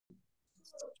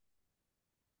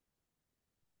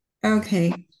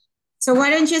Okay. So why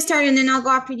don't you start and then I'll go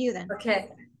after you then. Okay.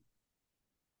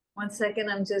 1 second.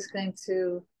 I'm just going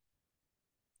to.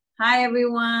 Hi,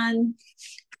 everyone.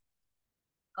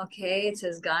 Okay, it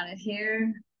says got it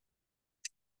here.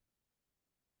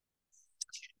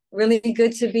 Really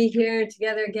good to be here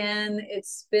together again.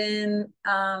 It's been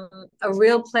a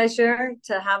real pleasure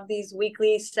to have these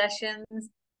weekly sessions.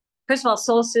 First of all,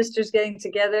 Soul Sisters getting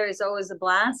together is always a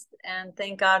blast, and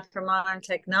thank God for modern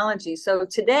technology. So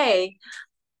today,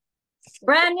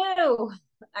 brand new.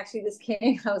 Actually, this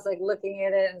came. I was like looking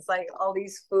at it, and it's like all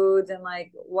these foods, and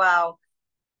like wow.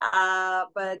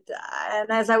 And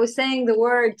as I was saying the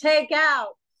word take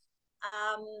out,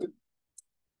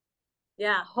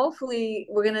 yeah, hopefully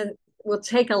we'll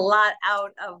take a lot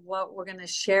out of what we're gonna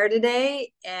share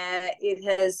today. And it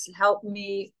has helped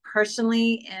me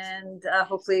personally, and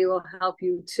hopefully it will help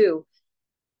you too.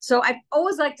 So I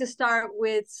always like to start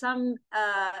with some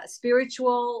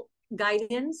spiritual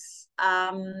guidance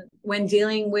when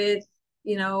dealing with,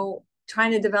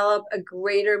 trying to develop a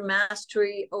greater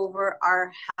mastery over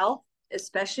our health,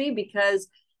 especially because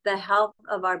the health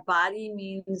of our body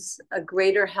means a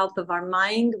greater health of our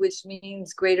mind, which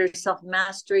means greater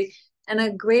self-mastery and a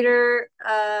greater,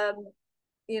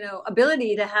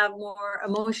 ability to have more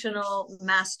emotional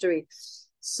mastery.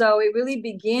 So it really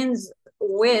begins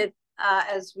with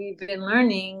as we've been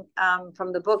learning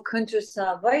from the book Kuntra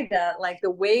Salveda, like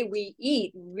the way we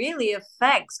eat really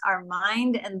affects our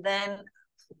mind, and then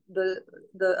the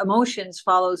emotions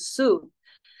follow suit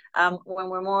when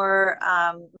we're more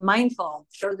mindful.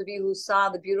 Those of you who saw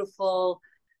the beautiful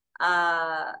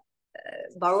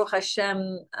Baruch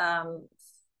Hashem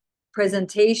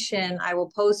presentation, I will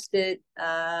post it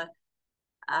on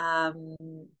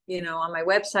my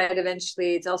website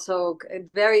eventually. It's also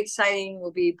very exciting.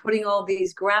 We'll be putting all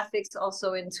these graphics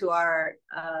also into our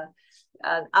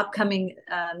upcoming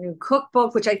new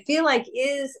cookbook, which I feel like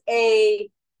is a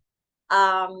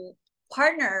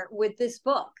partner with this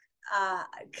book,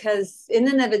 because in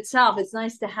and of itself, it's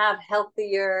nice to have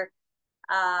healthier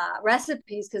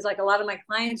recipes, because like a lot of my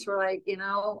clients were like, I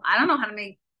don't know how to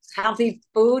make healthy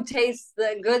food taste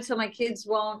good so my kids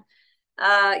won't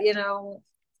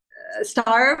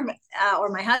starve, or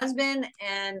my husband.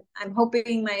 And I'm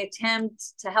hoping my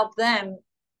attempt to help them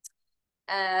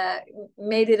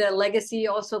made it a legacy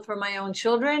also for my own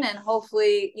children, and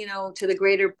hopefully to the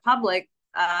greater public.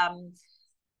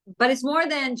 But it's more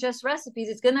than just recipes.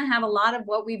 It's going to have a lot of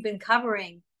what we've been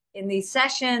covering in these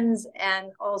sessions,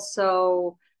 and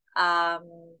also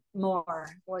more,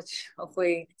 which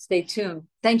hopefully stay tuned.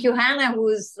 Thank you, Hannah,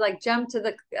 who's like jumped to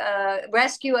the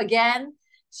rescue again.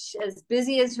 As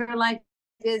busy as her life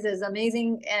is, as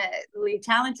amazingly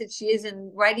talented she is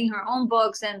in writing her own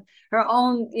books and her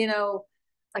own,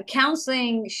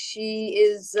 counseling, she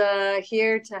is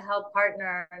here to help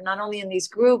partner not only in these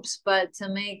groups, but to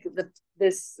make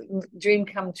this dream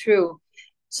come true.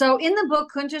 So in the book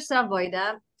Kuntra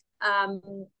Savoida,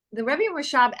 the Rebbe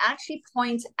Rashab actually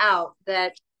points out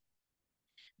that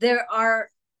there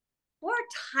are 4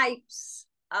 types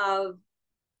of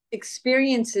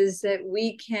experiences that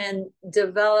we can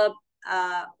develop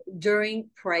during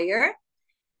prayer.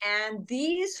 And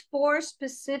these 4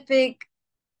 specific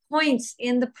points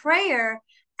in the prayer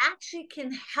actually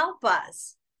can help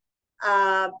us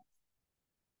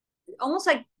almost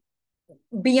like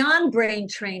beyond brain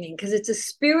training, because it's a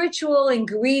spiritual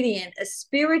ingredient, a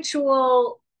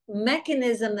spiritual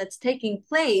mechanism that's taking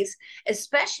place,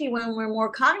 especially when we're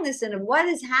more cognizant of what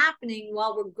is happening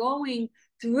while we're going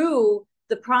through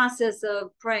the process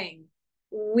of praying.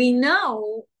 We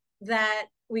know that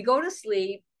we go to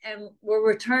sleep and we're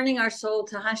returning our soul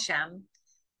to Hashem.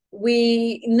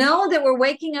 We know that we're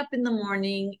waking up in the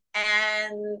morning,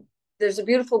 and there's a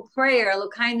beautiful prayer,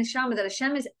 Elokai Neshama, that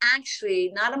Hashem is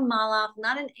actually not a malach,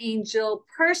 not an angel,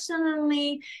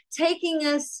 personally taking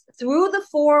us through the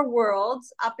 4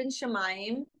 worlds up in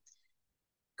Shemayim,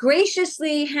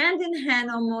 graciously, hand in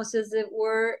hand, almost as it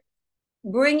were,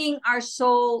 bringing our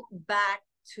soul back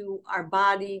to our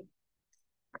body,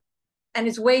 and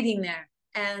it's waiting there.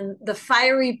 And the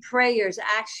fiery prayers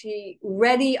actually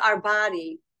ready our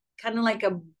body, kind of like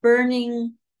a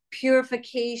burning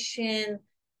purification,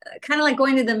 kind of like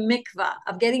going to the mikvah,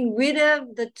 of getting rid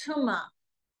of the tumah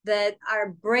that our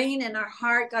brain and our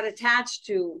heart got attached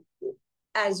to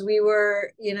as we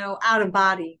were, out of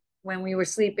body when we were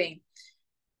sleeping.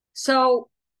 So,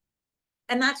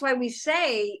 and that's why we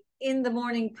say in the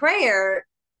morning prayer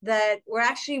that we're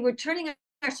actually returning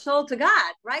our soul to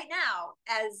God right now.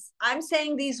 As I'm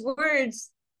saying these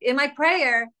words in my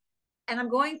prayer, and I'm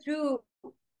going through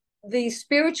the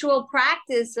spiritual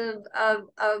practice of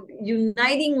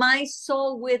uniting my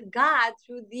soul with God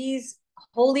through these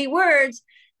holy words,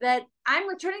 that I'm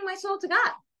returning my soul to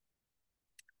God.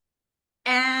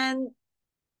 And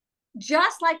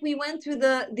just like we went through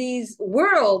these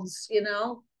worlds,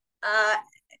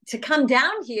 to come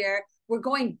down here, we're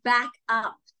going back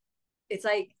up. It's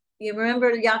like, you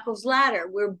remember Yaakov's ladder.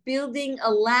 We're building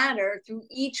a ladder through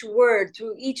each word,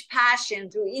 through each passion,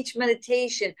 through each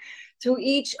meditation, through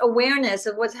each awareness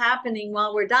of what's happening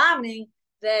while we're davening,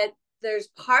 that there's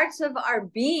parts of our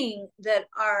being that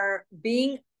are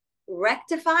being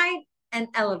rectified and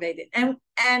elevated.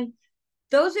 And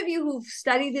those of you who've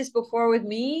studied this before with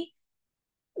me,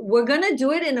 we're going to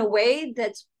do it in a way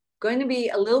that's going to be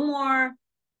a little more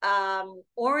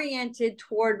oriented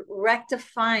toward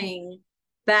rectifying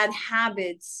bad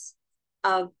habits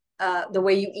of the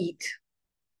way you eat,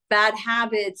 bad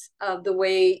habits of the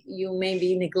way you may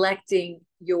be neglecting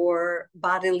your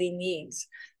bodily needs,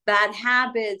 bad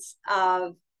habits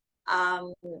of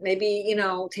maybe,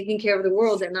 taking care of the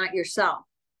world and not yourself.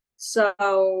 So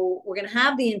we're going to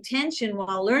have the intention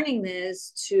while learning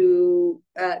this to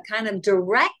kind of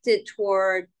direct it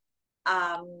toward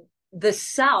the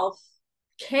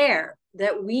self-care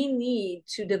that we need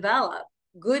to develop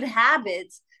good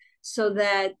habits, so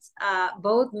that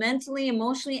both mentally,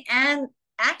 emotionally, and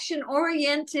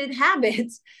action-oriented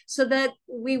habits, so that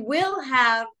we will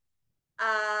have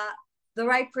the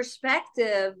right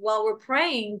perspective while we're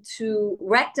praying to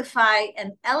rectify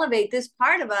and elevate this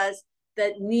part of us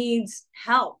that needs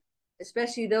help,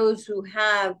 especially those who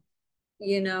have,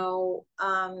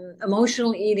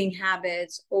 emotional eating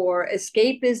habits or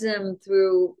escapism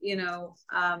through,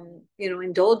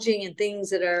 indulging in things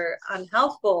that are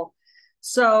unhealthful.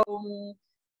 So,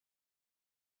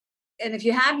 and if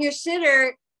you have your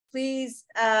sitter, please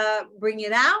bring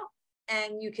it out,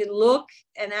 and you can look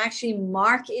and actually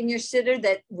mark in your sitter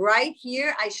that right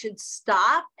here I should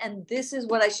stop, and this is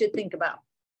what I should think about.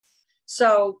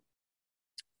 So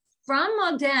from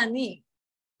Modeh Ani,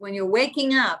 when you're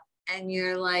waking up and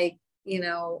you're like,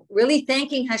 really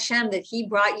thanking Hashem that he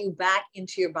brought you back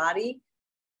into your body,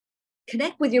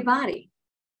 connect with your body.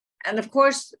 And of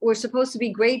course, we're supposed to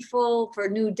be grateful for a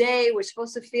new day. We're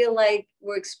supposed to feel like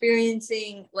we're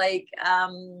experiencing like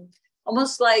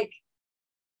almost like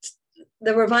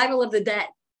the revival of the dead.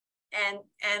 And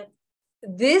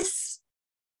this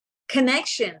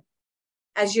connection,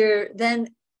 as you're then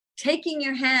taking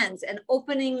your hands and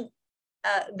opening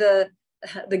the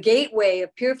gateway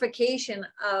of purification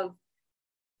of,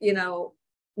 Nitilat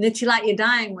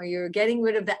Yadayim, where you're getting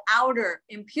rid of the outer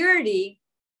impurity.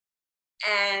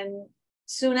 And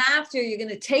soon after, you're going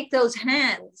to take those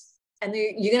hands and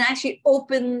you're going to actually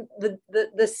open the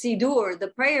Sidur, the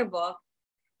prayer book,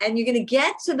 and you're going to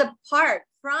get to the part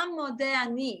from Modeh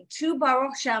Ani to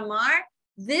Baruch Shamar.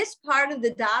 This part of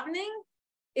the davening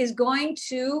is going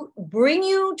to bring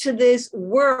you to this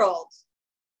world,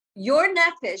 your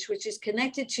nefesh, which is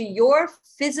connected to your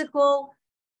physical,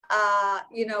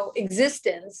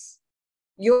 existence,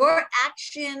 your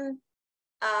action,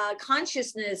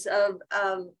 consciousness of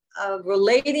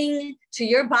relating to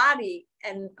your body,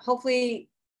 and hopefully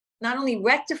not only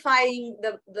rectifying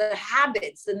the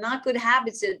habits, the not good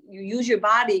habits that you use your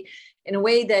body in a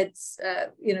way that's,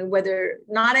 whether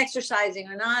not exercising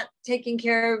or not taking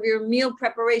care of your meal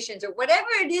preparations or whatever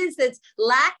it is that's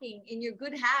lacking in your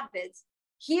good habits.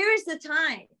 Here's the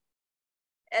time,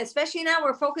 especially now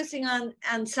we're focusing on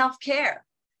self-care.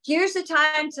 Here's the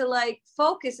time to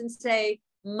focus and say,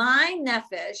 my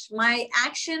nefesh, my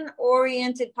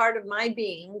action-oriented part of my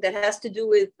being that has to do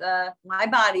with my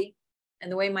body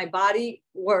and the way my body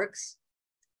works,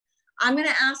 I'm going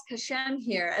to ask Hashem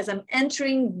here, as I'm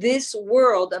entering this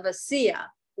world of Asiya,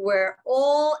 where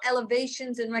all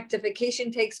elevations and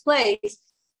rectification takes place,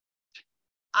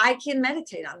 I can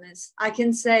meditate on this. I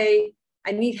can say,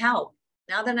 I need help.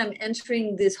 Now that I'm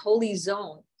entering this holy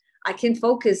zone, I can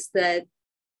focus that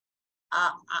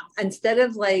instead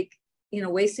of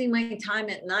wasting my time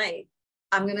at night,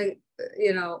 I'm going to,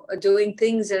 doing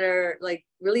things that are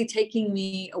really taking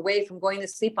me away from going to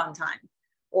sleep on time.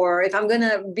 Or if I'm going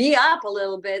to be up a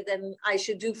little bit, then I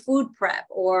should do food prep,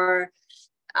 or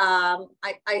I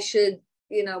should,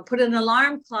 put an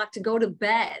alarm clock to go to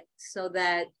bed, so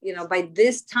that, by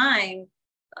this time,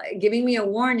 giving me a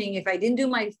warning, if I didn't do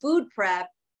my food prep,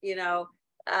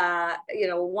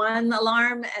 one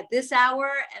alarm at this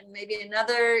hour and maybe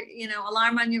another,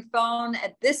 alarm on your phone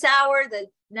at this hour, that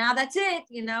now that's it,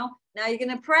 now you're going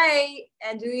to pray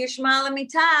and do your Shema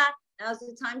L'mitah. Now's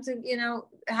the time to,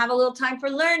 have a little time for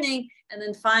learning. And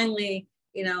then finally,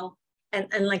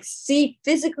 and see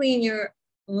physically in your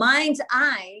mind's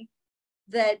eye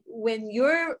that when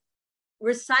you're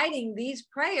reciting these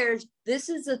prayers, this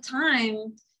is a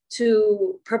time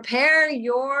to prepare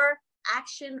your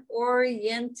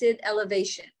action-oriented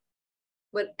elevation.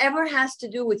 Whatever has to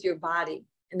do with your body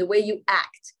and the way you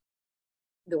act,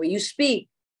 the way you speak,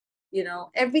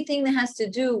 everything that has to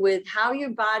do with how your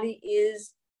body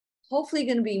is hopefully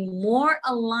going to be more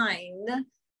aligned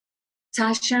to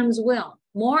Hashem's will,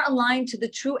 more aligned to the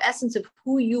true essence of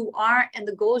who you are and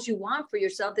the goals you want for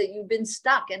yourself that you've been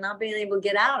stuck and not being able to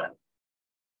get out of.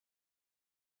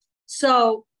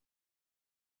 So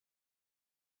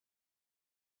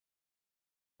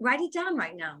write it down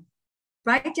right now.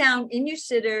 Write it down in your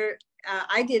siddur.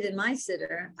 I did in my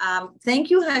siddur. Thank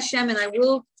you, Hashem, and I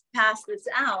will pass this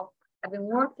out. I've been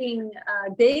working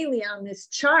daily on this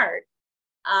chart,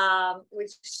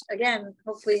 which, again,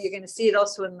 hopefully you're going to see it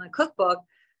also in the cookbook,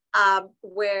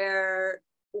 where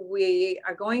we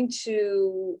are going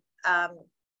to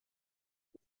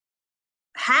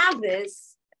have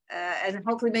this, and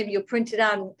hopefully maybe you'll print it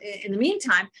out in the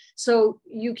meantime, so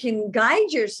you can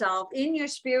guide yourself in your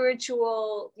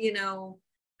spiritual,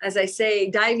 as I say,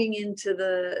 diving into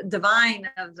the divine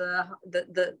of the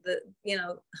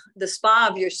spa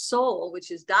of your soul, which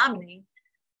is davening.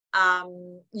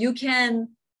 You can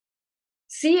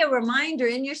see a reminder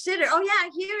in your siddur. Oh yeah,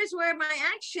 here is where my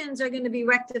actions are going to be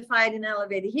rectified and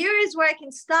elevated. Here is where I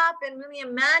can stop and really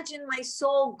imagine my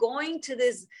soul going to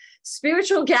this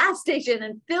spiritual gas station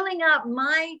and filling up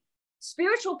my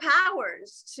spiritual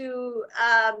powers to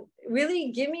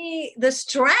really give me the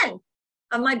strength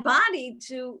of my body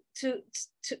to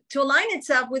align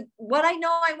itself with what I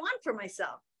know I want for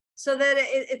myself, so that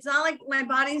it's not like my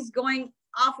body's going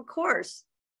off a course,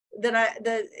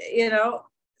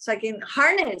 so I can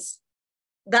harness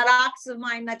that ox of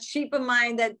mine, that sheep of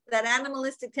mine, that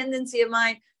animalistic tendency of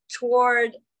mine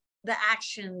toward the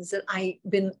actions that I've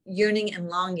been yearning and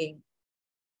longing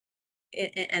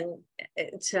and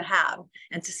to have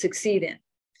and to succeed in.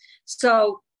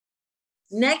 So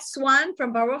next one,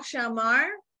 from Baruch Shamar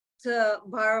to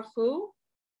Baruch Hu.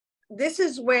 This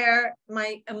is where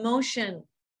my emotion,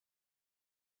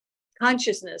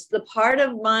 consciousness, the part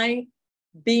of my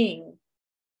being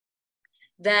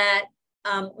that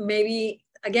maybe,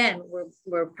 again,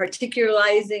 we're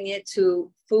particularizing it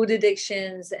to food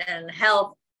addictions and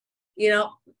health.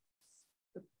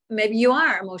 Maybe you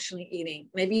are emotionally eating.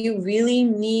 Maybe you really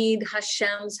need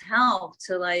Hashem's help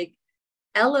to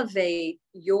elevate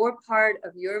your part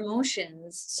of your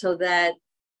emotions so that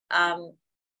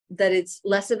that it's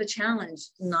less of a challenge,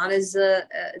 not as a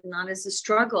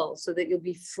struggle, so that you'll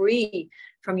be free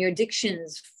from your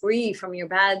addictions, free from your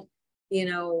bad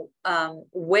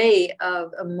way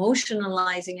of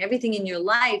emotionalizing everything in your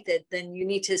life that then you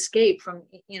need to escape from,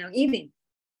 eating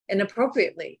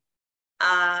inappropriately.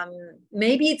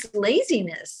 Maybe it's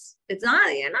laziness. It's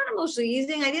not, you're not emotionally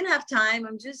eating. I didn't have time.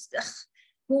 I'm just,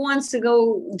 who wants to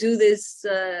go do this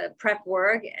prep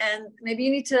work? And maybe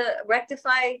you need to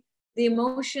rectify the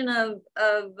emotion of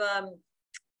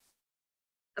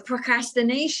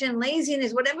procrastination,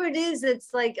 laziness, whatever it is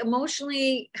that's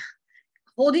emotionally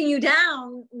holding you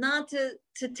down not to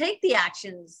take the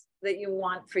actions that you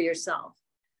want for yourself.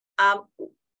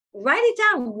 Write it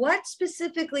down. What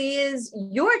specifically is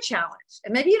your challenge?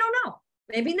 And maybe you don't know.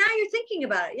 Maybe now you're thinking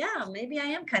about it. Yeah, maybe I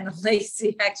am kind of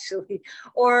lazy actually.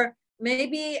 Or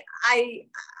maybe I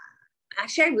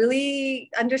really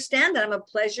understand that I'm a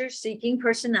pleasure-seeking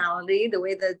personality. The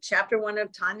way the chapter 1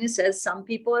 of Tanya says, some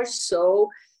people are so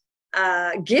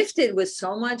gifted with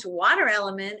so much water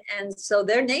element, and so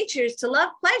their nature is to love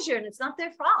pleasure, and it's not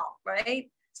their fault,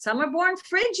 right? Some are born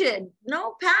frigid,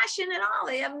 no passion at all.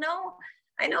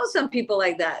 I know some people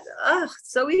like that. Oh,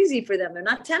 so easy for them. They're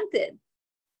not tempted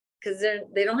because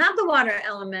they don't have the water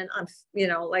element on,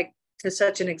 to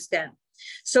such an extent.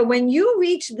 So when you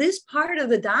reach this part of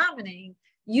the davening,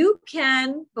 you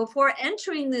can, before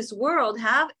entering this world,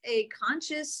 have a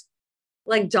conscious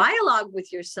dialogue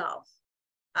with yourself.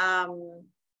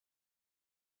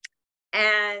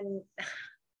 And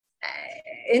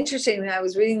interesting, I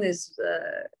was reading this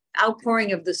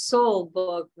Outpouring of the Soul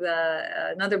book,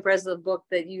 another Breslov book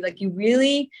that you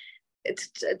really,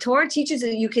 Torah teaches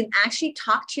that you can actually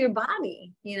talk to your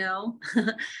body, and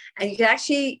you can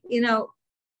actually,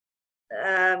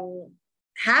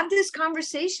 have this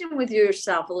conversation with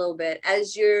yourself a little bit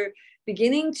as you're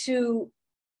beginning to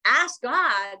ask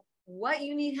God what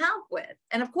you need help with.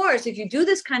 And of course, if you do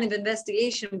this kind of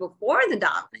investigation before the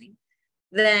davening,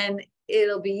 then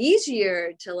it'll be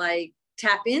easier to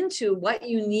tap into what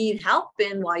you need help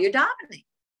in while you're davening,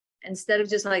 instead of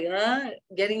just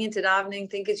getting into davening,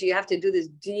 thinking you have to do this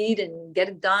deed and get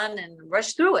it done and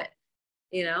rush through it,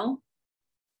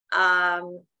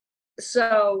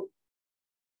 So,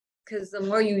 because the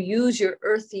more you use your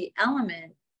earthy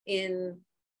element in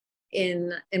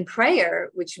prayer,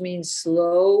 which means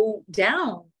slow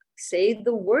down, say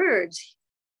the words,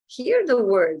 hear the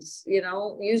words,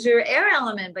 use your air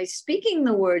element by speaking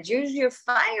the words, use your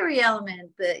fiery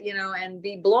element, and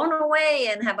be blown away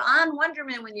and have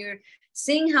wonderment when you're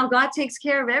seeing how God takes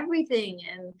care of everything.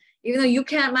 And even though you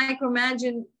can't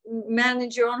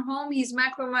manage your own home, he's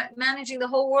managing the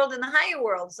whole world and the higher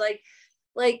worlds.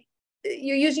 Like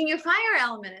you're using your fire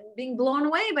element and being blown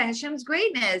away by Hashem's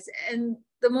greatness. And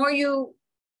the more you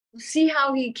see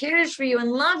how he cares for you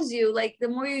and loves you, like the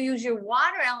more you use your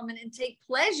water element and take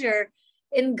pleasure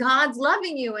in God's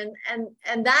loving you,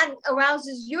 and that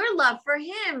arouses your love for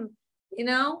him,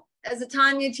 as the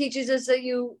Tanya teaches us that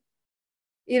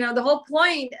the whole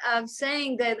point of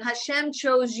saying that Hashem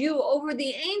chose you over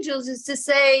the angels is to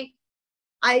say,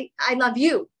 I love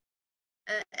you.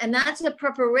 And that's a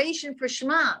preparation for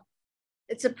Shema.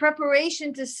 It's a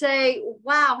preparation to say,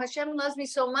 wow, Hashem loves me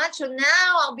so much, so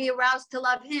now I'll be aroused to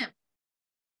love him.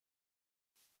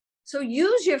 So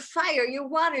use your fire, your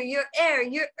water, your air,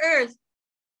 your earth,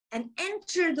 and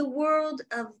enter the world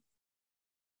of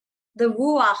the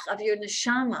ruach of your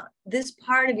neshama, this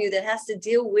part of you that has to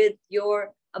deal with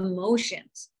your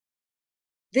emotions.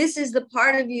 This is the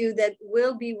part of you that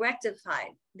will be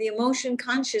rectified, the emotion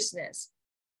consciousness.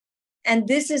 And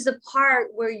this is the part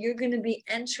where you're going to be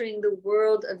entering the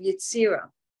world of Yetzirah.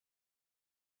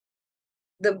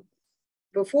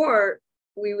 Before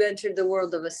we entered the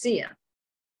world of Asiya,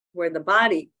 where the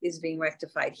body is being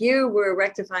rectified. Here we're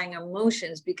rectifying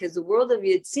emotions, because the world of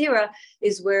Yetzirah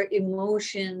is where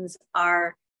emotions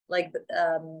are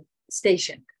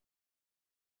stationed.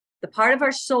 The part of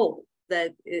our soul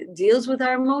that deals with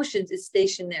our emotions is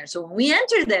stationed there. So when we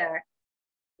enter there,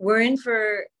 we're in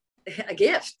for a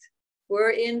gift.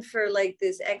 We're in for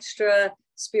this extra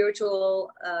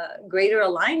spiritual, greater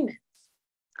alignment.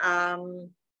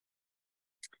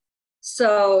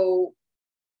 So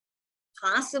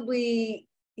possibly,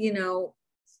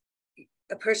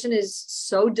 a person is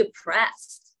so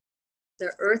depressed.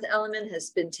 Their earth element has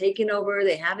been taken over.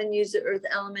 They haven't used the earth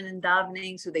element in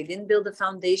davening, so they didn't build the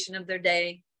foundation of their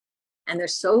day. And they're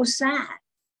so sad.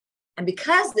 And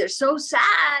because they're so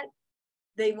sad,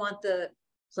 they want the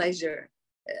pleasure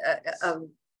of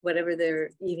whatever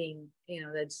they're eating,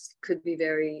 that could be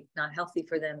very not healthy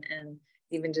for them and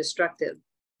even destructive,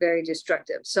 very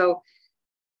destructive. So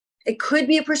it could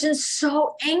be a person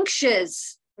so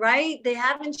anxious, right? They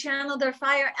haven't channeled their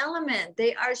fire element.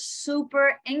 They are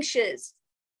super anxious.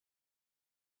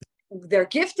 They're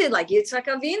gifted like Yitzhak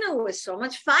Avinu with so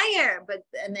much fire,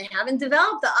 and they haven't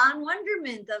developed the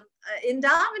wonderment of in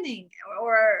davening,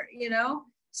 or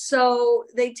so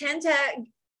they tend to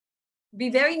be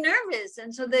very nervous,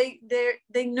 and so they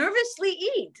nervously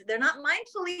eat. They're not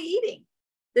mindfully eating.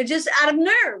 They're just out of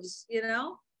nerves,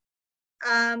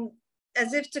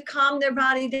 as if to calm their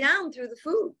body down through the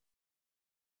food.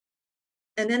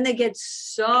 And then they get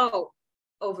so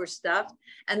overstuffed.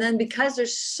 And then because they're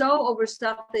so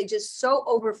overstuffed, they just so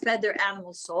overfed their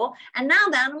animal soul. And now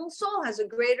the animal soul has a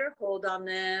greater hold on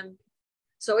them.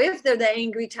 So if they're the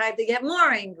angry type, they get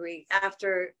more angry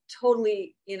after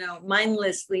totally,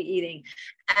 mindlessly eating.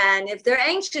 And if they're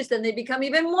anxious, then they become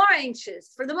even more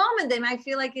anxious. For the moment, they might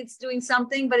feel like it's doing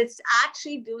something, but it's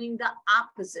actually doing the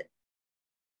opposite.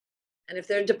 And if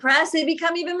they're depressed, they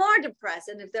become even more depressed.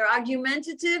 And if they're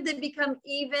argumentative, they become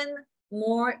even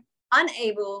more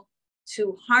unable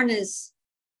to harness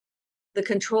the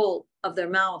control of their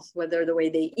mouth, whether the way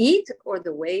they eat or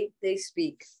the way they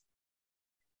speak.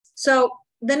 So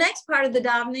the next part of the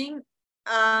davening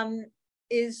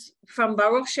is from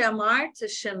Baruch She'amar to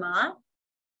Shema.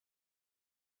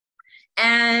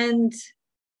 And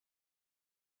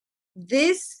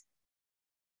this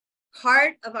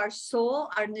part of our soul,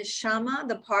 our neshama,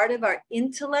 the part of our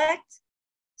intellect,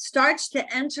 starts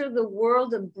to enter the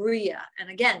world of Bria. And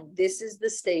again, this is the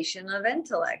station of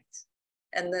intellect.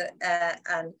 And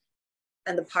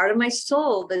the part of my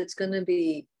soul that's going to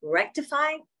be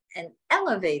rectified and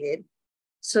elevated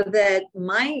so that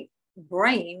my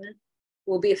brain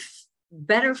will be a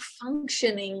better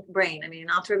functioning brain. I mean,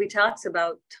 Alter Rebbe talks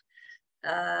about,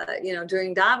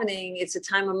 during davening, it's a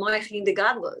time of moichin de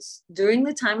gadlus. During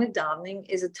the time of davening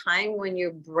is a time when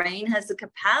your brain has the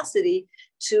capacity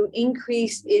to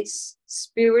increase its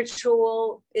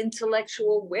spiritual,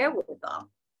 intellectual wherewithal.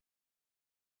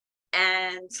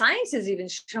 And science is even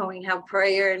showing how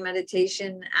prayer and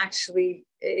meditation actually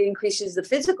increases the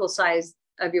physical size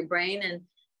of your brain. And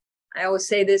I always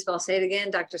say this, but I'll say it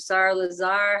again, Dr. Sarah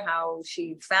Lazar, how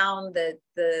she found that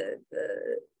the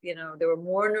there were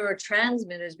more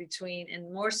neurotransmitters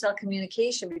and more cell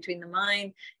communication between the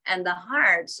mind and the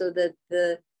heart, so that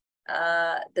the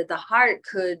heart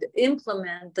could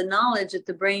implement the knowledge that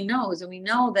the brain knows. And we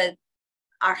know that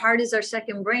our heart is our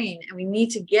second brain, and we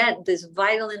need to get this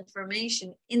vital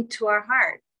information into our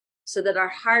heart so that our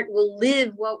heart will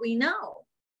live what we know.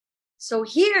 So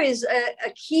here is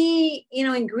a key,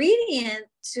 ingredient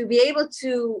to be able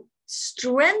to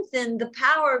strengthen the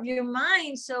power of your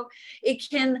mind, so it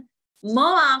can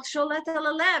moach sholet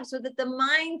al-lev, so that the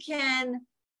mind can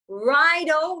ride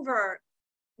over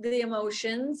the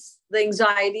emotions, the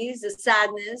anxieties, the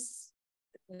sadness,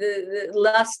 the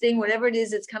lusting, whatever it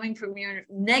is that's coming from your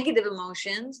negative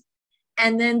emotions,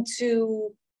 and then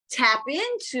to tap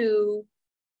into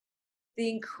the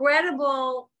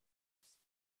incredible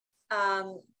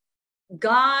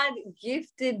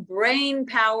God-gifted brain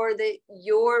power that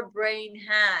your brain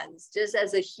has, just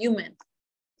as a human,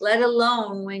 let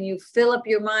alone when you fill up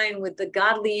your mind with the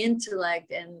godly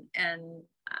intellect. And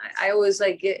I always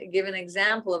give an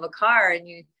example of a car, and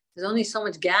there's only so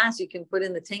much gas you can put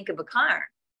in the tank of a car.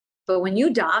 But when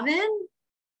you daven,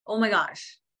 oh my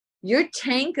gosh, your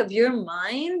tank of your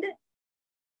mind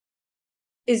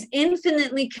is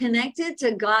infinitely connected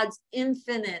to God's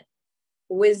infinite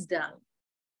wisdom.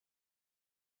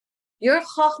 Your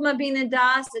Chokhmah, Bina,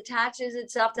 Das attaches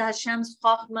itself to Hashem's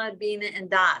Chokhmah, Bina, and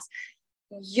Das.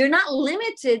 You're not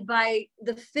limited by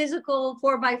the physical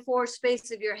 4x4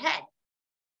 space of your head.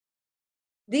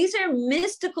 These are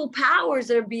mystical powers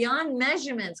that are beyond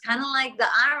measurements, kind of like the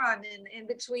iron in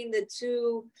between the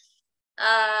two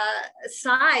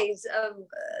sides of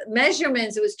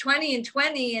measurements. It was 20 and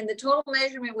 20, and the total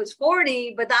measurement was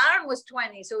 40, but the iron was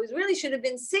 20. So it really should have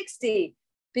been 60,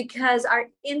 because our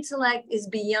intellect is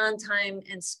beyond time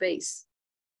and space.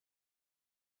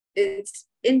 It's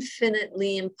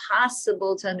infinitely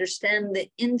impossible to understand the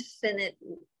infinite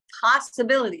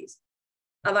possibilities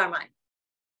of our mind.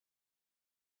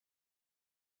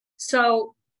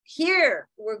 So here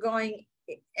we're going,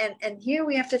 and here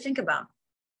we have to think about,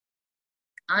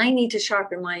 I need to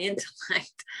sharpen my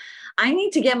intellect. I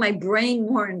need to get my brain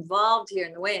more involved here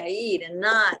in the way I eat, and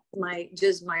not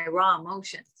just my raw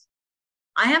emotions.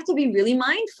 I have to be really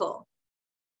mindful.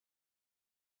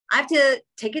 I have to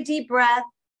take a deep breath,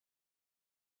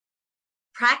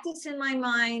 practice in my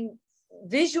mind,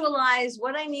 visualize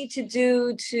what I need to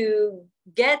do to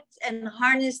get and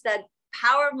harness that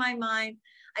power of my mind.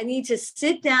 I need to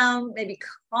sit down, maybe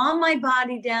calm my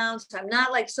body down, so I'm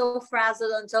not so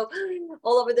frazzled and so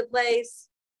all over the place.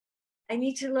 I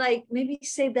need to maybe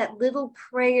say that little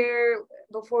prayer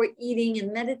before eating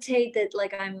and meditate that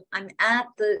I'm at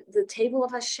the table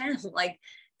of Hashem.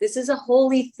 This is a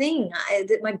holy thing.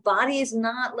 That my body is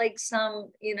not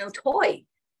some toy.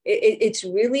 It's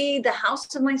really the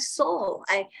house of my soul.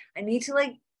 I need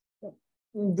to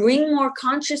bring more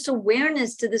conscious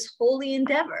awareness to this holy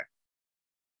endeavor.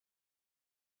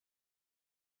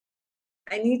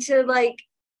 I need to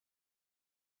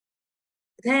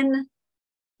then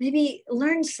maybe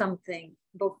learn something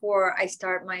before I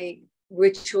start my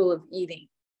ritual of eating,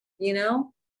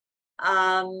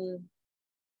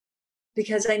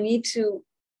 because I need to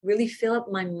really fill up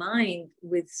my mind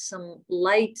with some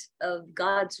light of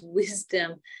God's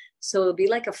wisdom. So it'll be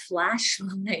like a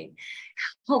flashlight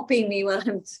helping me when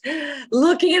I'm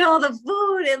looking at all the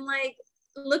food and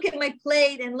look at my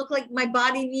plate and look like my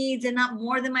body needs and not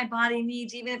more than my body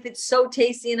needs, even if it's so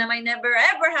tasty. And I might never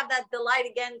ever have that delight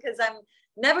again, because I'm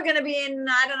never going to be in,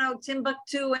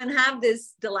 Timbuktu and have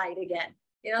this delight again.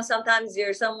 Sometimes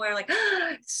you're somewhere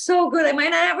it's so good, I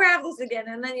might not ever have this again.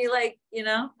 And then you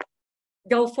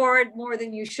go for it more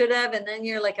than you should have. And then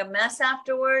you're a mess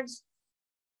afterwards.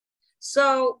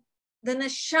 So the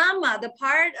neshama, the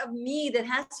part of me that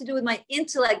has to do with my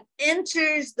intellect,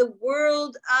 enters the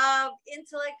world of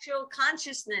intellectual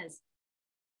consciousness.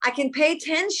 I can pay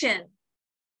attention.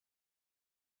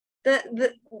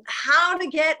 How to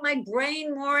get my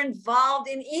brain more involved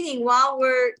in eating while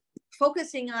we're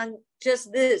focusing on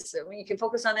just this. I mean, you can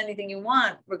focus on anything you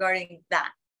want regarding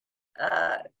that.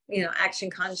 Action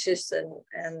conscious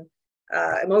and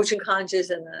emotion conscious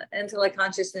and the intellect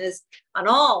consciousness, on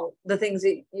all the things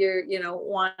that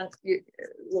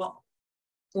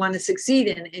want to succeed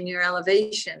in your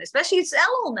elevation. Especially it's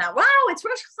Elul now. Wow, it's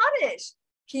Rosh Chodesh.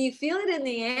 Can you feel it in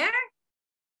the air?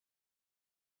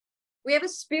 We have a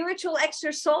spiritual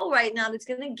extra soul right now that's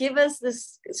going to give us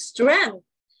this strength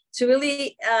to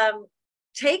really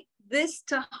take this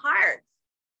to heart.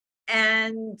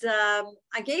 And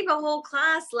I gave a whole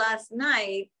class last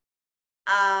night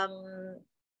on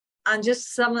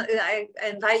just I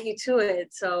invite you to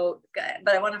it. So,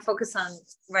 but I want to focus on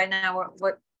right now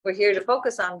what we're here to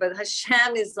focus on, but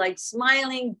Hashem is like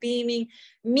smiling, beaming,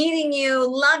 meeting you,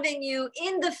 loving you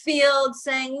in the field,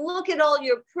 saying, look at all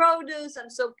your produce. I'm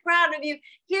so proud of you.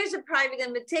 Here's a private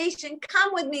invitation.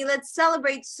 Come with me. Let's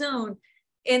celebrate soon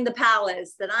in the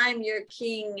palace that I'm your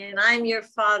king and I'm your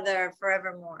father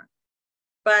forevermore.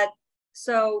 But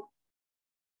so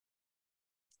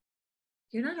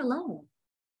you're not alone.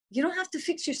 You don't have to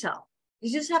fix yourself.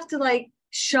 You just have to like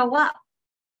show up,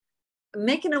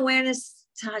 make an awareness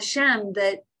to Hashem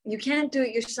that you can't do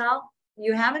it yourself.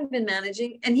 You haven't been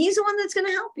managing, and He's the one that's going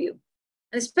to help you.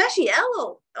 And especially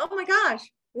Elul. Oh my gosh,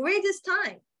 right this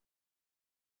time,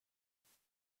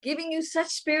 giving you such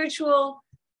spiritual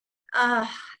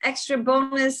extra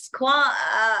bonus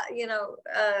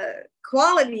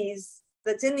qualities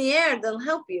that's in the air that'll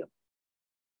help you.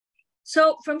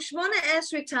 So from Shmona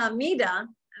Esrei to Amida,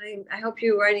 I hope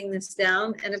you're writing this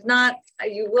down. And if not,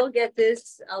 you will get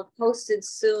this. I'll post it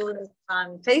soon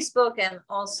on Facebook and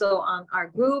also on our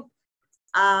group,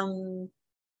 on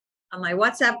my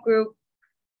WhatsApp group.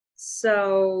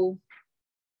 So,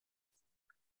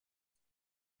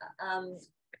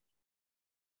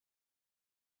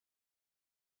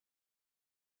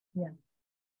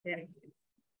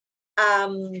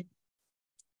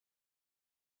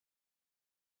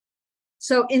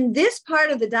 so in this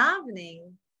part of the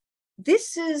davening,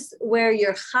 this is where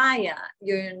your chaya,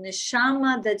 your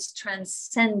neshama that's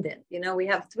transcendent. You know, we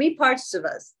have three parts of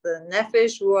us, the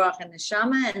nefesh, ruach, and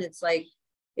neshama, and it's like,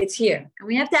 it's here. And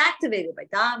we have to activate it by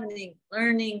davening,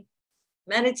 learning,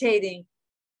 meditating.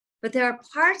 But there are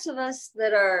parts of us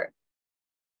that are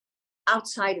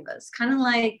outside of us, kind of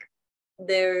like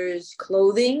there's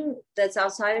clothing that's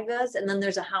outside of us, and then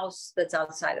there's a house that's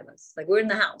outside of us. Like we're in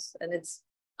the house, and it's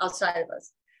outside of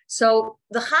us. So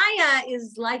the chaya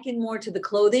is likened more to the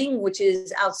clothing, which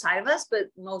is outside of us, but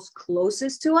most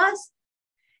closest to us.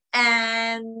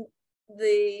 And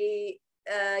the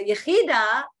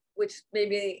yechida, which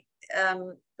maybe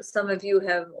some of you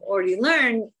have already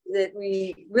learned, that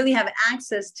we really have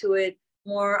access to it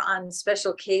more on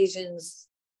special occasions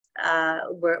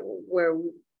where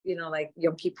you know, like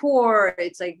Yom Kippur.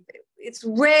 It's like, it's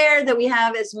rare that we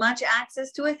have as much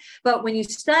access to it, but when you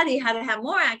study how to have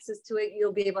more access to it,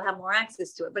 you'll be able to have more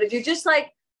access to it. But if you're just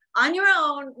like on your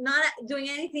own, not doing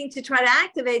anything to try to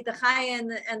activate the chaya and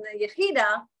the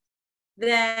yechida,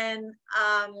 then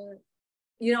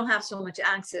you don't have so much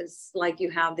access like you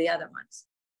have the other ones.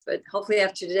 But hopefully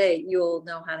after today, you'll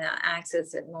know how to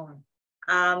access it more.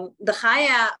 The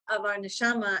chaya of our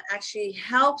neshama actually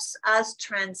helps us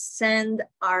transcend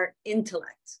our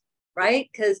intellect, right?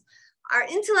 Because our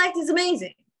intellect is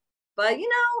amazing, but you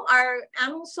know, our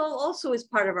animal soul also is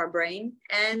part of our brain,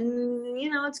 and you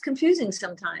know, it's confusing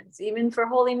sometimes, even for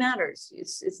holy matters.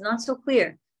 It's not so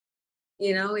clear.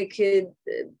 You know, it could,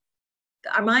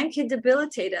 our mind can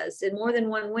debilitate us in more than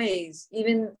one ways,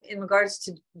 even in regards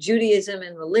to Judaism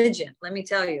and religion. Let me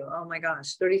tell you, oh my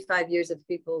gosh, 35 years of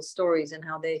people's stories and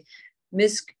how they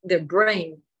their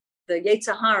brain, the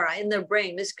Yetzer Hara in their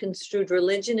brain misconstrued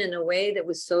religion in a way that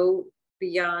was so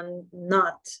beyond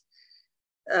not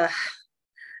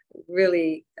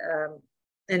really,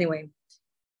 anyway.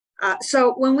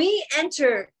 So when we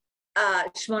enter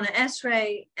Shmona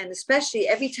Esrei, and especially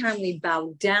every time we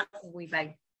bow down,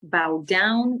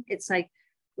 it's like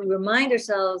we remind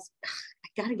ourselves,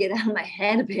 I got to get out of my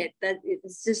head a bit. That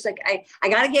it's just like, I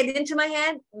got to get into my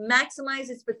head, maximize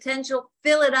its potential,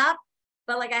 fill it up.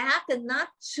 But like, I have to not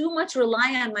too much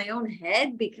rely on my own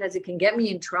head because it can get me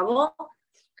in trouble.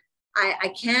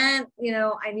 I can't, you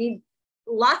know, I need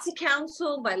lots of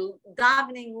counsel by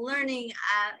davening, learning,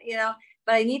 you know,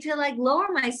 but I need to like lower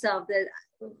myself, that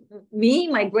me,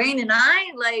 my brain, and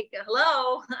I, like,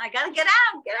 hello, I got to get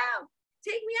out,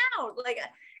 take me out. Like,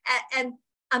 and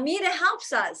Amida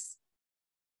helps us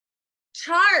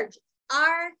charge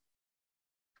our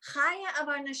chaya of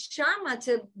our neshama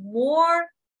to more,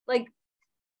 like,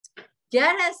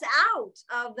 get us out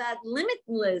of that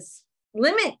limitness,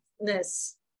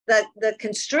 that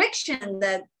constriction,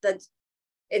 that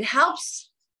it helps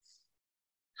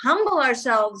humble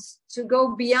ourselves to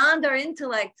go beyond our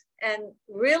intellect and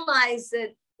realize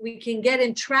that we can get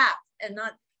entrapped and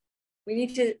not, we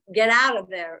need to get out of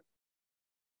there.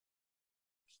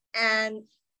 And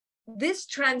this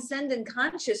transcendent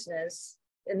consciousness,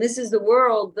 and this is the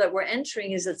world that we're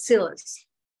entering, is Atzilus.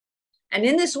 And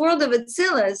in this world of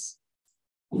Atzilus,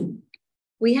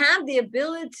 we have the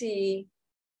ability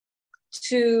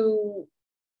to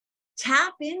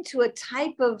tap into a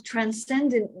type of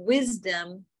transcendent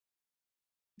wisdom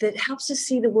that helps us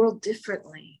see the world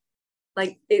differently.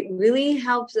 Like, it really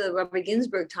helps. Rabbi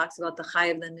Ginsburg talks about the chai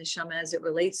of the neshama as it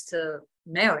relates to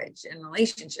marriage and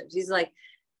relationships. He's like,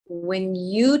 when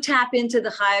you tap into the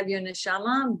high of your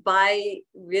neshama by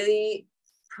really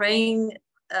praying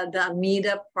the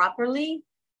Amida properly,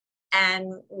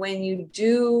 and when you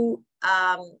do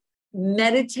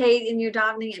meditate in your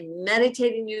davening and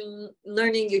meditate in your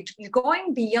learning, you're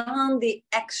going beyond the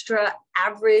extra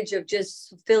average of just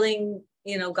fulfilling,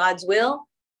 God's will.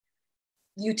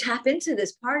 You tap into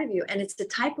this part of you, and it's the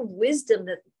type of wisdom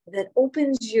that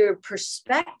opens your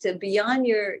perspective beyond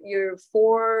your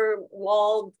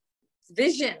four-walled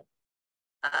vision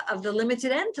of the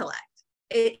limited intellect.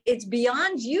 It's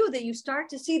beyond you that you start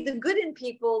to see the good in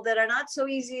people that are not so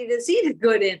easy to see the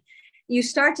good in. You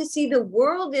start to see the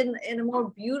world in a more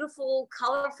beautiful,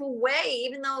 colorful way,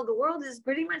 even though the world is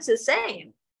pretty much the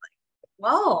same.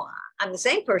 Whoa, I'm the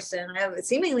same person. I have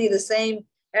seemingly the same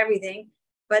everything.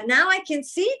 But now I can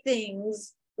see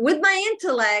things with my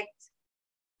intellect,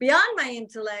 beyond my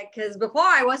intellect, because before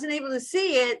I wasn't able to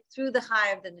see it through the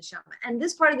high of the neshama. And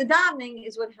this part of the davening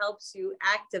is what helps you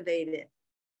activate it.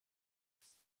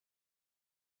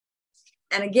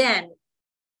 And again,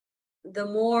 the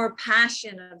more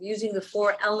passion of using the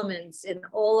four elements in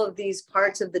all of these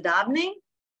parts of the davening,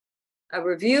 a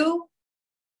review,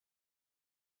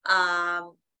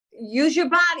 use your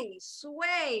body,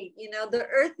 sway, the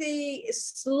earthy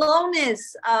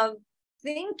slowness of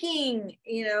thinking,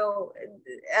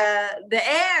 the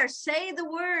air, say the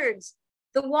words,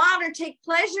 the water, take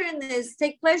pleasure in this,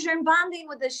 take pleasure in bonding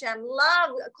with Hashem,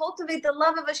 love, cultivate the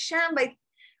love of Hashem by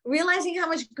realizing how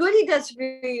much good he does for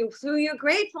you through your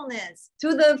gratefulness,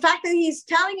 through the fact that he's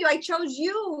telling you, I chose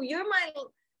you, you're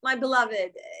my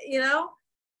beloved,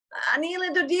 Ani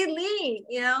ledodi li,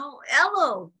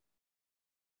 Elo.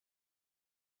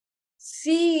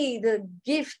 See the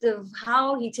gift of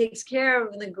how he takes care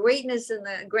of the greatness and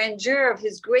the grandeur of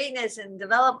his greatness, and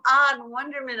develop awe and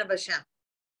wonderment of Hashem.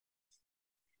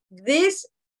 This,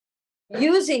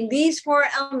 using these four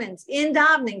elements in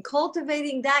davening,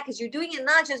 cultivating that, because you're doing it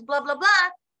not just blah, blah, blah.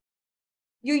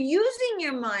 You're using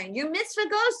your mind. Your mitzvah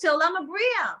goes to Olam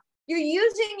HaBriya. You're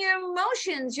using your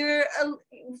emotions. You're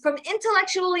from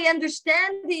intellectually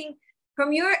understanding,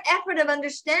 from your effort of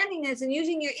understanding this and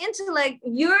using your intellect,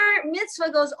 your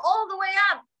mitzvah goes all the way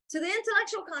up to the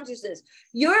intellectual consciousness.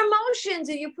 Your emotions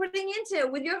that you're putting into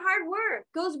it with your hard work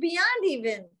goes beyond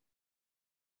even.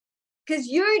 Because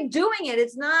you're doing it.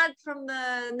 It's not from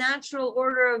the natural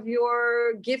order of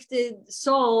your gifted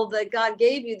soul that God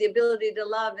gave you the ability to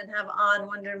love and have awe and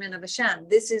wonderment of Hashem.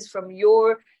 This is from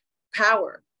your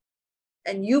power.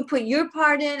 And you put your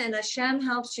part in, and Hashem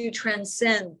helps you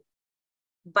transcend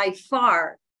by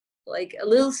far, like a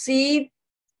little seed,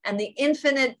 and the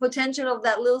infinite potential of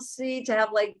that little seed to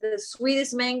have like the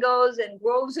sweetest mangoes and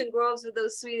groves of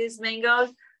those sweetest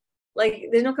mangoes. Like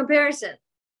there's no comparison.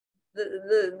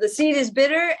 The seed is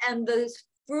bitter and the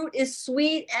fruit is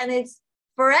sweet, and it's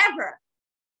forever.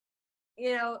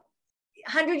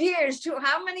 100 years,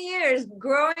 how many years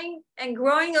growing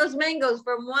those mangoes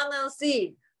from one little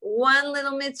seed, one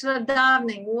little mitzvah of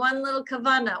davening, one little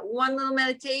kavana, one little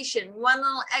meditation, one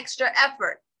little extra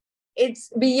effort. It's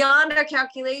beyond our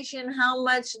calculation how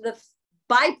much the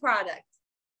byproduct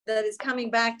that is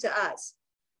coming back to us.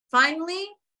 Finally,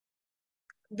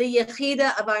 the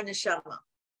yechida of our neshama.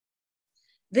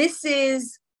 This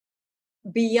is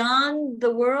beyond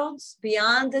the worlds,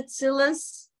 beyond the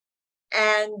tzilus,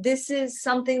 and this is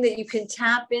something that you can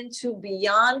tap into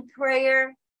beyond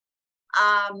prayer.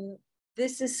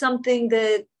 This is something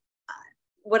that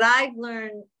what I've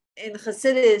learned in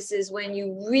Hasidus is when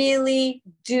you really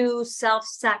do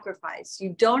self-sacrifice.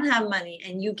 You don't have money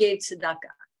and you gave tzedakah.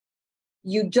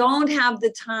 You don't have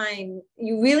the time.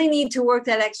 You really need to work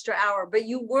that extra hour, but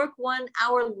you work 1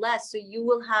 hour less so you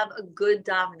will have a good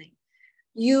davening.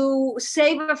 You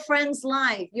save a friend's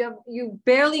life. You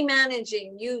barely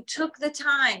managing. You took the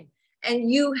time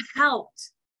and you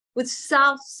helped with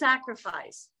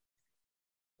self-sacrifice.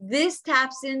 This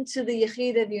taps into the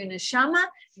yechid of your neshama.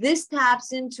 This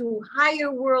taps into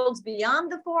higher worlds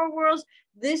beyond the four worlds.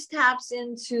 This taps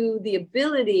into the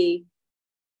ability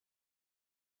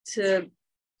to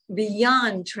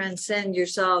beyond transcend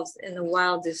yourselves in the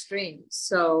wildest dreams.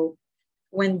 So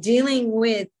when dealing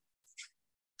with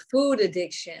food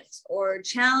addictions or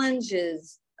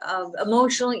challenges of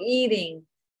emotional eating,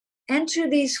 enter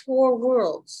these four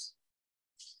worlds.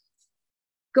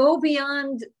 Go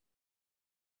beyond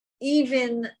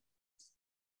even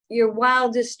your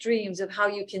wildest dreams of how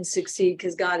you can succeed,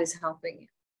 because God is helping you.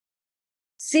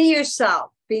 See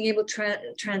yourself being able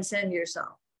to transcend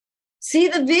yourself. See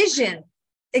the vision,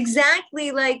 exactly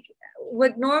like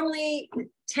what normally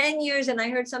 10 years, and I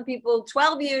heard some people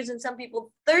 12 years, and some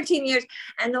people 13 years,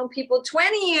 and know people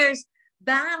 20 years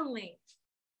battling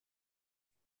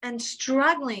and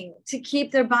struggling to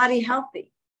keep their body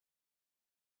healthy.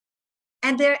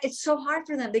 And it's so hard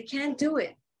for them. They can't do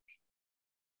it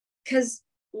because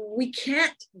we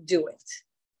can't do it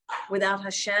without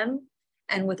Hashem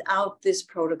and without this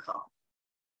protocol,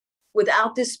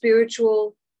 without this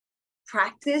spiritual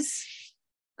practice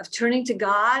of turning to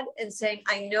God and saying,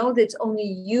 I know that it's only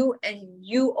you and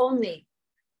you only.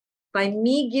 By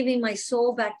me giving my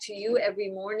soul back to you every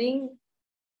morning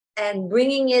and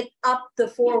bringing it up the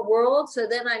four worlds, so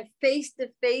then I'm face to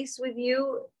face with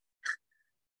you,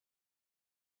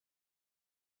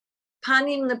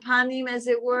 panim the panim, as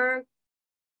it were,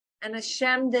 and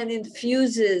Hashem then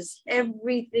infuses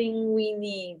everything we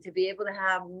need to be able to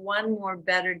have one more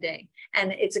better day.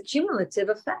 And it's a cumulative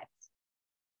effect.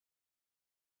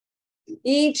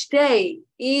 Each day,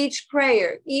 each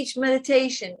prayer, each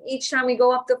meditation, each time we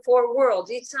go up the four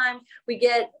worlds, each time we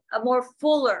get a more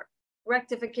fuller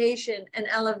rectification and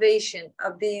elevation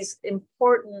of these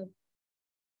important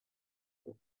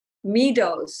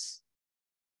midos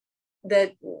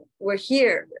that we're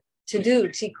here to do,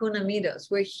 tikkun midos.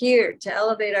 We're here to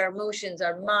elevate our emotions,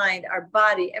 our mind, our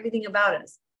body, everything about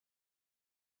us.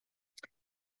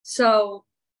 So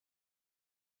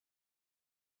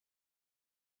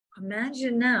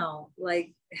imagine now,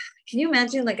 like, can you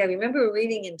imagine, like, I remember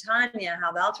reading in Tanya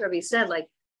how the Alter Rebbe said, like,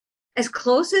 as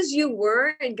close as you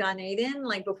were in Gan Eden,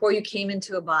 like before you came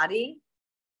into a body,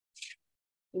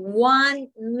 one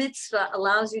mitzvah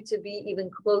allows you to be even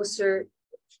closer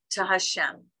to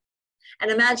Hashem. And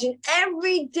imagine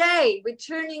every day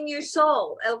returning your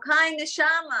soul, Elkai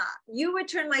Neshama, you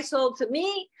return my soul to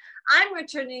me, I'm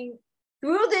returning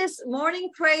through this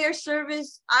morning prayer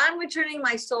service, I'm returning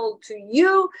my soul to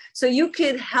you so you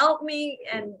could help me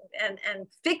and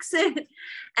fix it.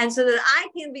 And so that I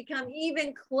can become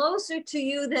even closer to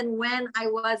you than when I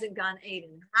was in Gan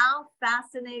Eden. How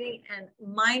fascinating and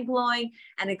mind-blowing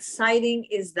and exciting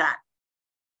is that?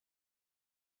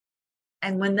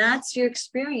 And when that's your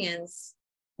experience,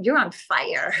 you're on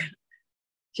fire.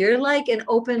 You're like an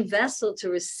open vessel to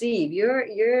receive. You're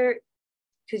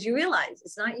because you realize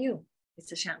it's not you. It's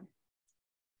Hashem.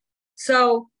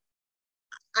 So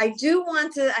I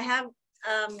have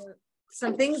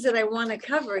some things that I want to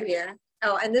cover here.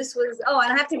 And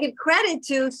I have to give credit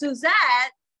to Suzette,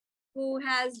 who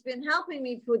has been helping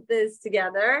me put this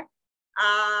together.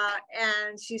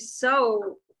 And she's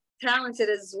so talented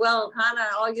as well. Hannah,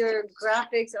 all your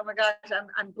graphics, oh my gosh,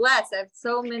 I'm blessed. I have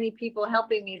so many people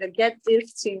helping me to get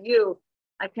this to you.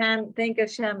 I can't thank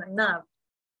Hashem enough.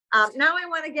 Now I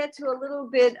want to get to a little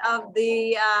bit of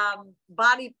the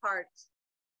body parts.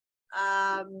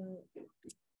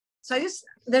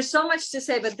 There's so much to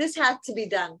say, but this has to be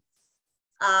done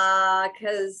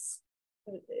because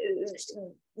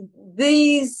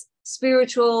these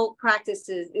spiritual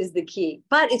practices is the key.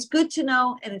 But it's good to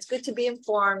know, and it's good to be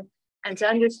informed and to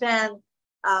understand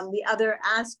the other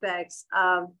aspects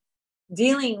of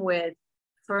dealing with,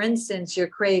 for instance, your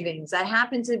cravings. I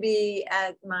happened to be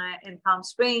in Palm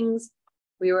Springs.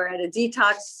 We were at a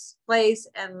detox place,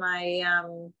 and my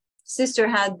sister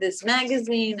had this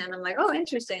magazine, and I'm like, oh,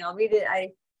 interesting, I'll read it.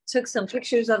 I took some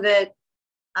pictures of it.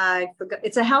 I forgot,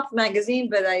 it's a health magazine,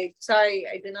 but I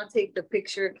did not take the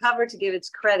picture cover to give its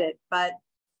credit, but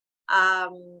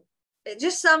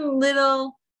just some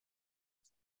little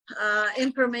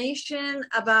information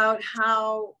about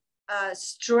how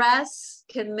stress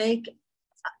can make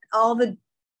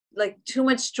too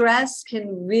much stress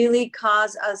can really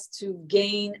cause us to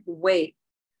gain weight.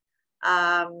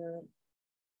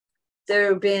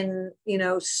 There have been,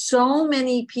 so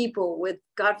many people with,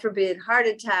 God forbid, heart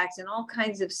attacks and all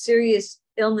kinds of serious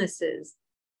illnesses.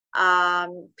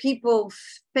 People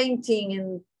fainting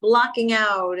and blocking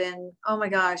out, and oh my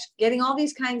gosh, getting all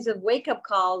these kinds of wake-up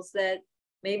calls that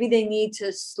maybe they need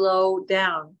to slow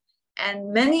down.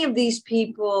 And many of these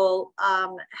people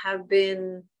have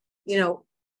been,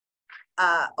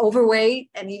 overweight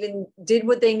and even did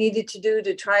what they needed to do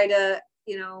to try to,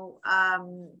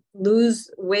 lose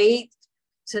weight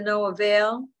to no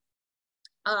avail.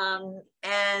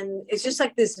 And it's just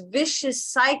like this vicious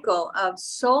cycle of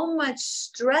so much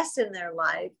stress in their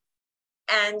life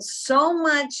and so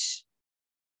much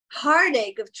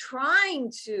heartache of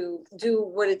trying to do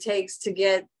what it takes to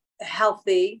get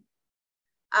healthy.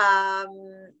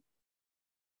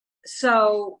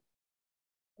 So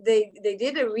they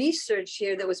did a research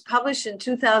here that was published in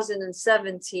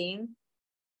 2017,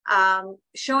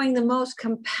 showing the most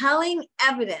compelling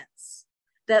evidence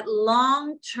that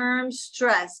long-term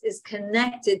stress is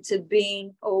connected to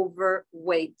being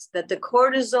overweight, that the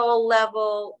cortisol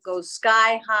level goes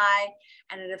sky high,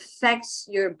 and it affects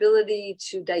your ability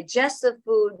to digest the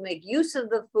food, make use of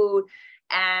the food.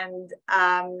 And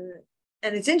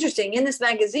it's interesting, in this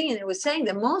magazine, it was saying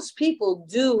that most people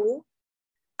do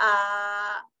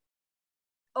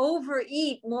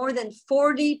overeat more than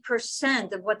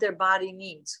 40% of what their body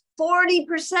needs.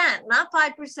 40%, not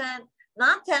 5%,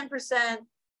 not 10%.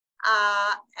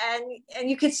 And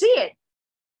you can see it,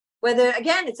 whether,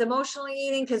 again, it's emotionally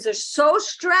eating because they're so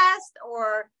stressed,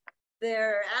 or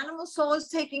their animal soul is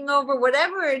taking over,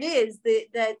 whatever it is,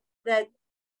 that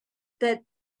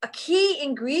a key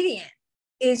ingredient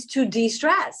is to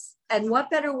de-stress. And what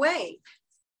better way?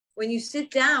 When you sit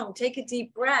down, take a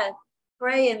deep breath,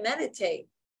 pray and meditate,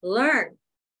 learn.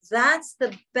 That's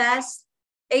the best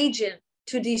agent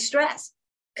to de-stress,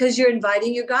 because you're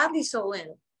inviting your godly soul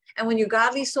in. And when your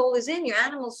godly soul is in, your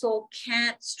animal soul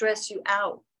can't stress you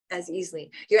out as easily.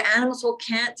 Your animal soul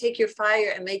can't take your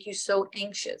fire and make you so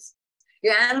anxious.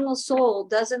 Your animal soul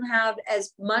doesn't have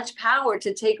as much power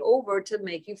to take over to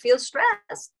make you feel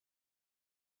stressed.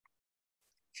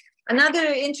 Another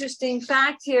interesting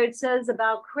fact here, it says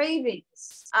about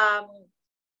cravings.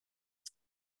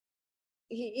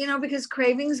 Because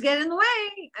cravings get in the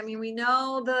way. I mean, we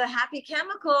know the happy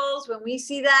chemicals. When we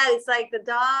see that, it's like the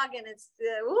dog, and it's,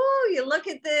 you look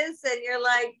at this and you're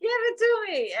like, give it to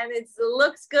me. And it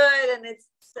looks good, and it's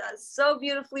so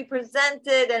beautifully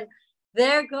presented. And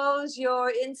there goes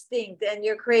your instinct and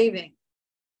your craving.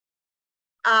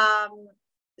 And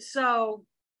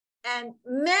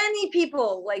many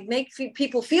people make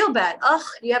people feel bad. Oh,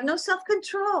 you have no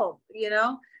self-control,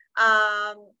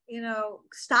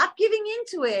 stop giving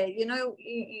into it.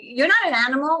 You're not an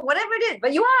animal, whatever it is,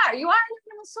 but you are an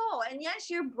animal soul. And yes,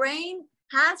 your brain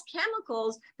has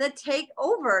chemicals that take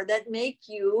over, that make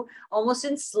you almost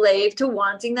enslaved to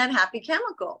wanting that happy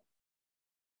chemical.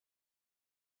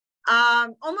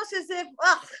 Almost as if,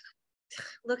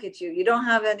 look at you, you don't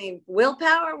have any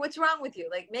willpower. What's wrong with you?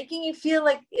 Making you feel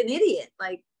like an idiot.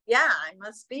 Yeah, I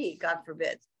must be, God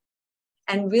forbid.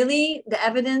 And really, the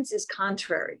evidence is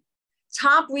contrary.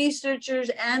 Top researchers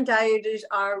and dieters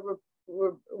are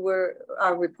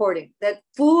reporting that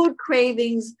food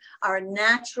cravings are a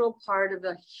natural part of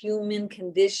the human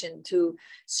condition to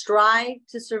strive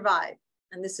to survive.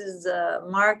 And this is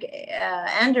Mark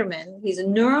Anderman. He's a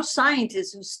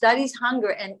neuroscientist who studies hunger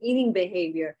and eating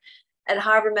behavior at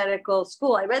Harvard Medical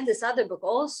School. I read this other book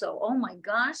also. Oh my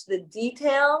gosh, the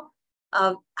detail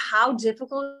of how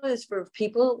difficult it is for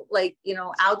people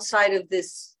outside of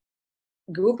this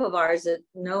group of ours that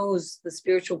knows the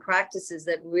spiritual practices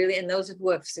that really, and those who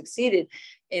have succeeded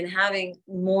in having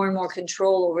more and more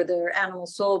control over their animal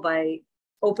soul by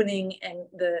opening and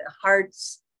the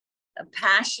heart's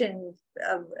passion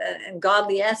and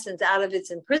godly essence out of its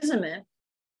imprisonment.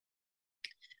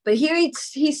 But here he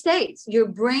states, your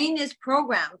brain is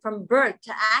programmed from birth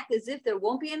to act as if there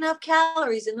won't be enough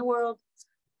calories in the world.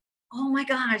 Oh my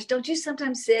gosh, don't you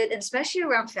sometimes sit, and especially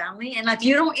around family, and if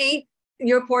you don't eat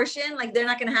your portion, they're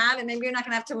not going to have, and maybe you're not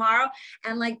going to have tomorrow,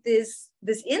 and this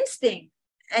instinct,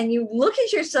 and you look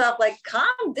at yourself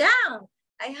calm down.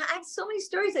 I have so many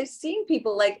stories. I've seen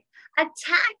people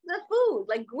attack the food,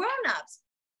 grown-ups.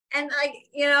 And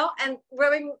and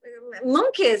Rabbi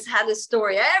Munkis had a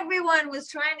story. Everyone was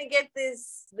trying to get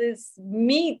this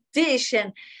meat dish,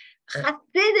 and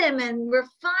chassidim and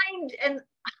refined, and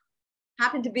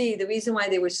happened to be the reason why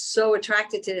they were so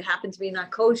attracted to it happened to be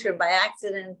not kosher. And by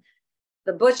accident,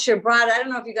 the butcher brought it. I don't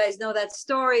know if you guys know that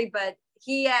story, but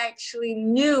he actually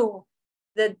knew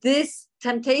that this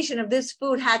temptation of this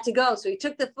food had to go. So he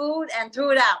took the food and threw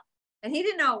it out. And he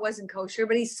didn't know it wasn't kosher,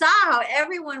 but he saw how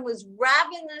everyone was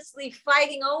ravenously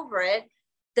fighting over it,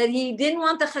 that he didn't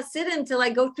want the Hasidim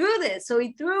to go through this. So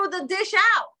he threw the dish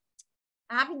out.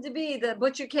 It happened to be the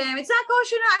butcher came, it's not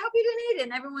kosher, no, I hope you didn't eat it.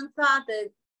 And everyone thought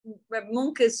that Reb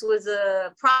Munkis was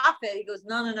a prophet. He goes,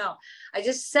 no. I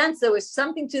just sensed there was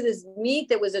something to this meat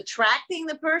that was attracting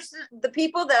the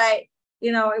people that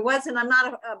it wasn't, I'm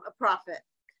not a prophet.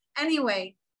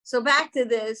 Anyway, so back to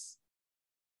this.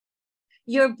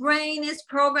 Your brain is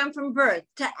programmed from birth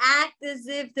to act as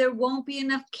if there won't be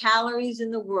enough calories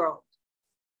in the world.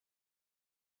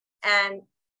 And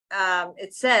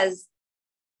it says,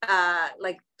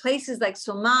 places like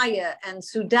Somalia and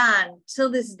Sudan, till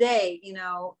this day,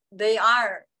 they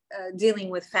are dealing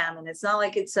with famine. It's not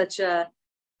like it's such a,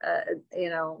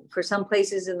 for some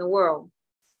places in the world.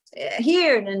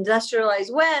 Here in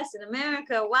industrialized West, in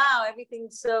America, wow,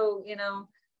 everything's so,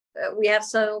 we have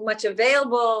so much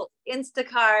available.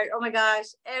 Instacart, oh my gosh,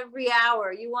 every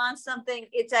hour you want something,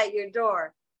 it's at your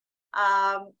door.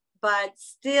 But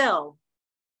still,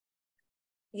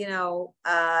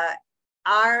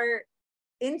 our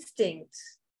instinct,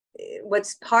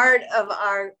 what's part of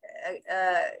our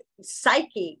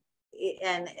psyche,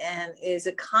 and is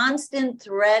a constant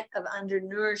threat of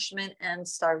undernourishment and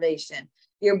starvation.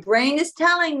 Your brain is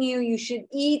telling you you should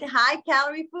eat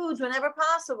high-calorie foods whenever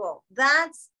possible.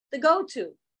 That's the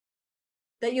go-to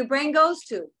that your brain goes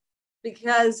to,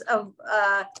 because of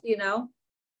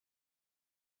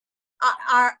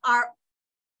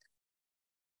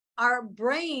our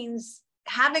brains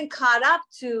haven't caught up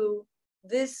to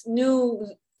this new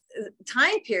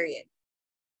time period.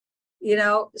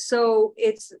 So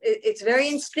it's very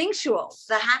instinctual.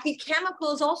 The happy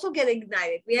chemicals also get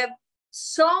ignited. We have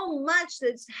so much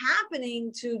that's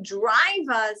happening to drive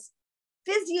us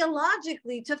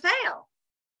physiologically to fail.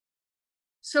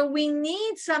 So we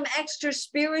need some extra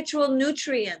spiritual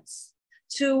nutrients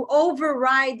to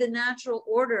override the natural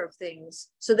order of things,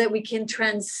 so that we can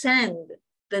transcend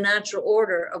the natural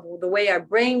order of the way our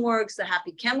brain works, the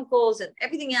happy chemicals and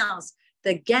everything else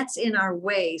that gets in our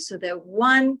way, so that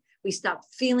one, we stop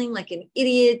feeling like an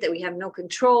idiot, that we have no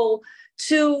control.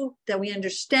 Two, that we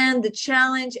understand the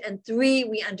challenge. And three,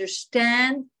 we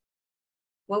understand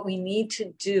what we need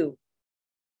to do.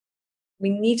 We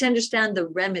need to understand the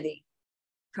remedy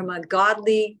from a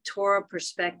godly Torah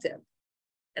perspective.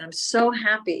 And I'm so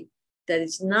happy that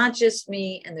it's not just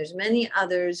me, and there's many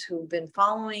others who've been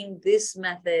following this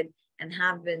method and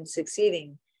have been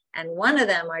succeeding. And one of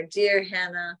them, our dear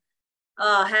Hannah,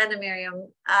 Miriam,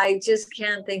 I just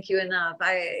can't thank you enough.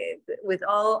 I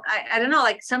don't know,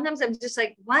 like sometimes I'm just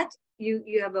like, what?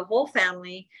 You have a whole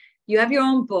family, you have your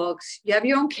own books, you have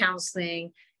your own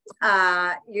counseling,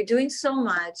 you're doing so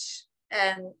much,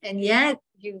 and yet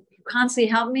you constantly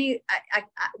help me.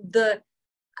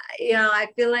 I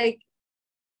feel like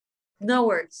no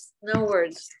words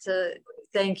to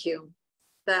thank you.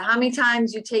 How many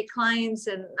times you take clients,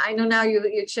 and I know now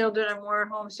your children are more at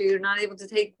home, so you're not able to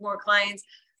take more clients,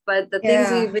 but the things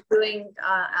that you've been doing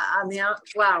on the out,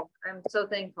 wow, I'm so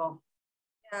thankful.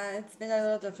 Yeah, it's been a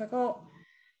little difficult.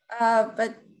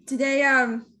 But today,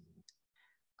 while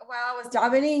I was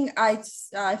davening,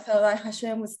 I felt like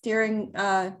Hashem was steering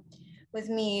with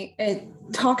me and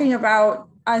talking about,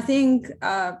 I think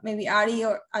maybe Adi,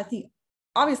 or I think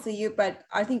obviously you, but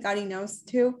I think Adi knows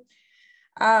too.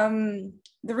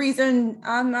 The reason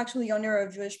I'm actually owner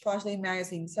of Jewish Project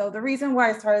magazine. So the reason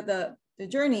why I started the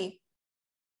journey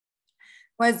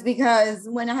was because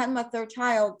when I had my third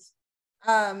child,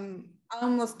 I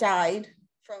almost died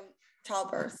from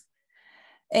childbirth.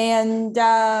 And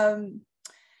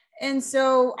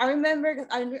so I remember,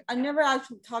 I never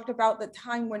actually talked about the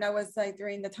time when I was like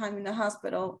during the time in the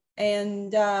hospital,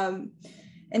 and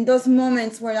those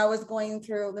moments where I was going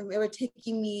through, they were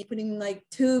taking me, putting like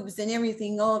tubes and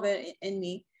everything, all of it in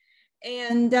me.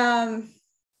 And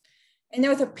there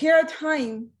was a period of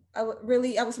time, I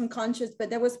was unconscious, but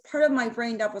there was part of my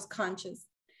brain that was conscious.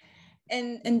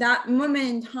 And in that moment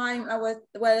in time, what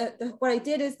I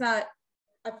did is that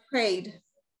I prayed.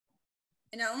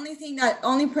 And the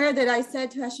only prayer that I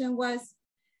said to Hashem was,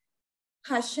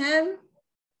 Hashem,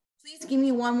 please give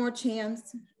me one more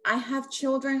chance. I have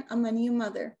children. I'm a new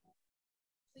mother.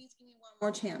 Please give me one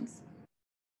more chance.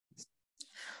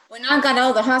 When I got out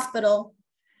of the hospital,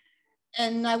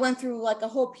 and I went through like a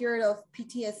whole period of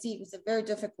PTSD, it was a very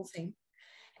difficult thing.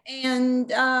 And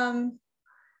then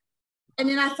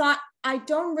I thought, I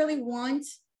don't really want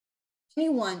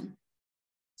anyone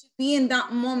to be in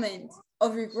that moment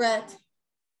of regret,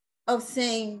 of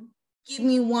saying, give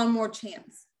me one more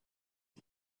chance.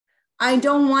 I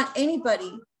don't want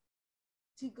anybody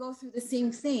to go through the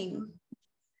same thing.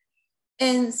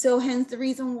 And so hence the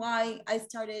reason why I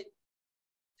started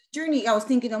the journey. I was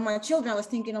thinking of my children, I was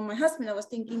thinking of my husband, I was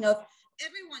thinking of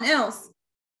everyone else.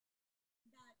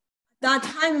 That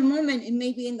time and moment, it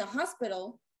may be in the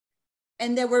hospital,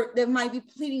 and they might be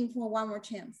pleading for one more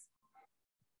chance.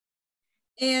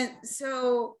 And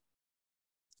so,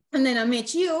 and then I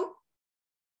met you,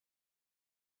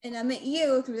 and I met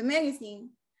you through the magazine,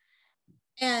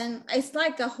 and it's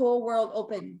like a whole world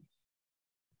open,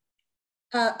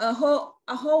 a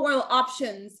whole world of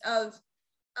options of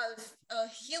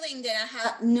healing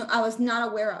that I was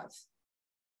not aware of,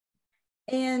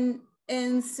 and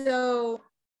so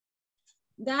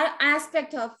that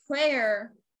aspect of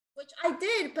prayer, which I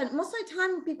did, but most of the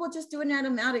time people just do it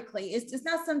automatically. It's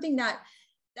not something that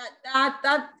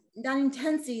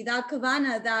intensity, that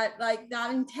kavana,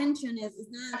 that intention is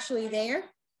not actually there.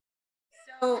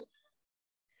 So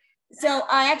So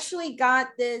I actually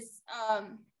got this,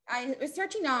 I was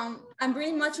searching on, I'm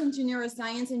really much into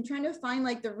neuroscience and trying to find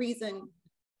like the reason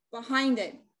behind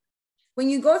it. When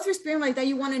you go through experience like that,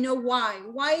 you want to know why.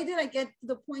 Why did I get to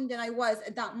the point that I was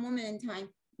at that moment in time?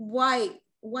 Why?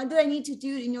 What do I need to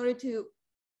do in order to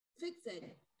fix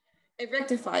it and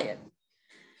rectify it?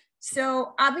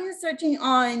 So I've been searching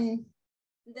on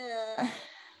the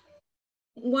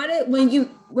what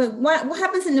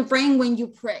happens in the brain when you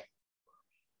pray.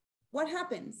 What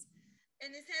happens?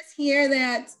 And it says here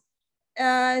that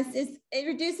it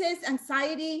reduces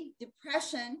anxiety,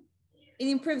 depression, it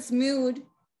improves mood,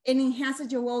 it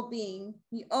enhances your well-being,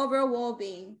 the overall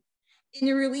well-being, and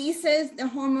it releases the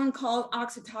hormone called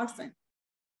oxytocin.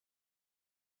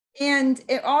 And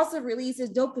it also releases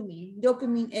dopamine.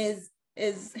 Dopamine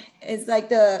is like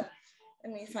the,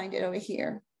 let me find it over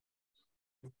here.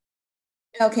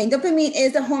 Okay, dopamine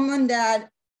is the hormone that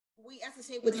we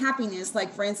associate with happiness.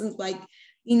 Like for instance, like,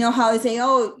 you know how they say,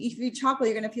 oh, if you eat chocolate,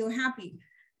 you're gonna feel happy.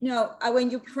 No, when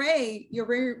you pray, your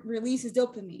brain releases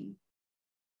dopamine.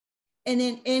 And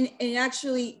then it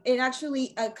actually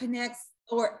connects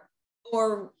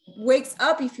or wakes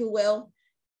up, if you will,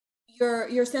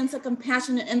 your sense of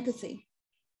compassion and empathy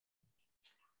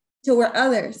toward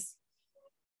others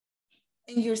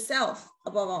and yourself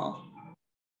above all.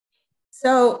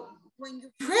 So when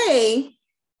you pray,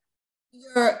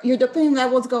 your dopamine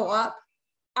levels go up,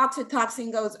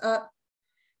 oxytocin goes up,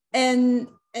 and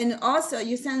also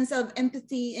your sense of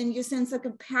empathy and your sense of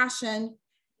compassion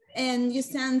and your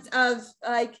sense of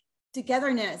like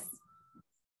togetherness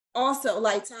also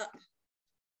lights up.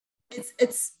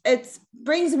 It's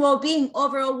brings well-being,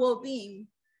 overall well-being.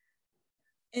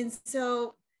 And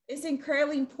so it's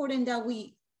incredibly important that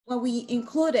we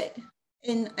include it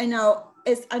in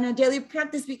it's on a daily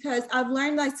practice, because I've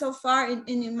learned like so far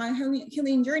in my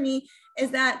healing journey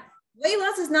is that weight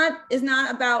loss is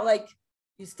not about like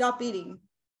you stop eating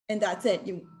and that's it.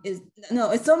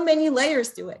 It's so many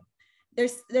layers to it.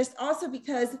 There's also,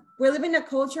 because we're living in a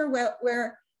culture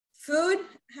where food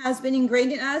has been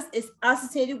ingrained in us, is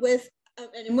associated with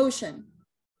an emotion.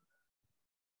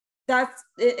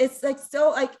 It's like, so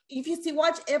like if you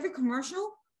watch every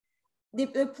commercial, they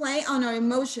play on our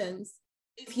emotions.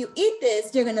 If you eat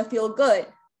this, you're gonna feel good.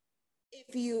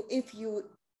 If you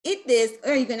eat this,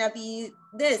 or you're gonna be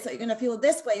this, or you're gonna feel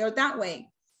this way or that way,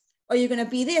 or you're gonna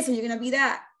be this, or you're gonna be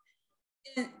that.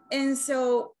 And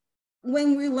so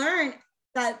when we learn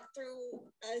that through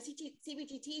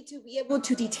CBTT to be able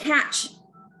to detach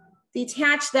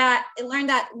that, and learn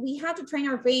that we have to train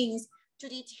our brains to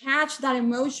detach that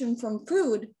emotion from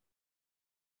food,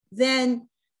 then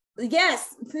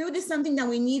yes, food is something that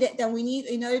we need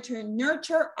in order to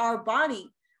nurture our body,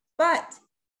 but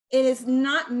it is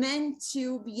not meant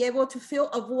to be able to fill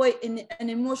a void, in an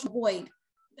emotional void.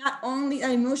 An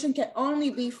emotion can only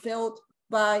be filled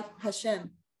by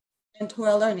Hashem and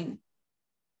Torah learning.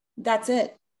 That's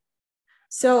it.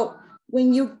 So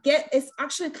when you get, it's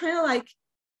actually kind of like,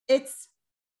 it's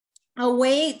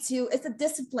a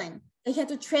discipline. You have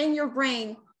to train your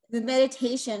brain, the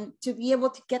meditation, to be able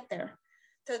to get there.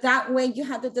 So that way you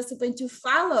have the discipline to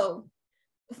follow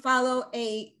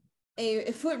a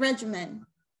food regimen.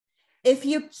 If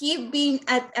you keep being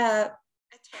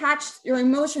attached your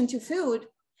emotion to food,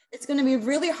 it's going to be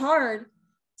really hard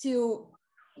to,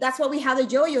 that's why we have the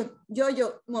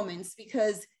yo-yo moments,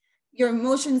 because your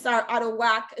emotions are out of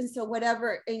whack. And so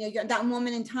whatever, you're at that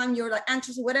moment in time, you're like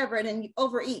anxious or whatever, and then you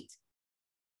overeat.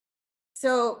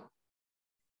 So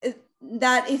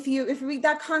that if you read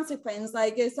that consequence,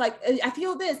 like it's like, I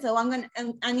feel this, so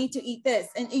I need to eat this.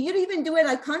 And you don't even do it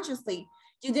like consciously,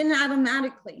 you didn't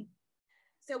automatically.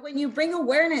 So when you bring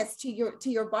awareness to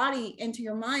your body and to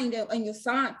your mind and your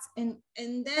thoughts, and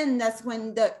then that's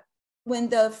when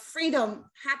the freedom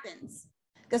happens.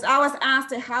 Because I was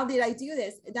asked, how did I do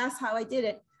this? That's how I did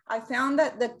it. I found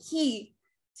that the key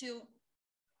to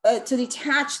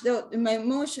detach my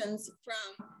emotions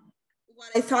from what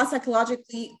I thought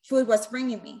psychologically food was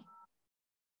bringing me,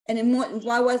 and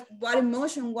what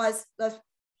emotion was,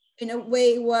 in a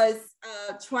way, was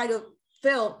try to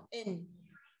fill in.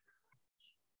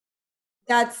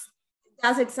 That's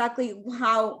exactly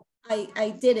how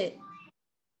I did it.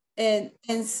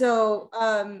 And so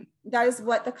that is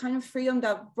what the kind of freedom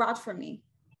that brought for me.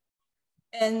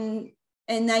 And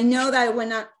I know that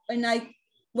when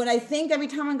I think every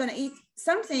time I'm going to eat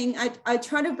something, I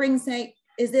try to say,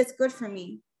 is this good for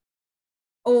me?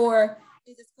 Or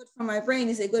is this good for my brain?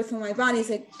 Is it good for my body?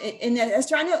 And I was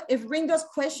trying to bring those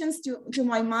questions to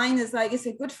my mind, is like, is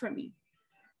it good for me?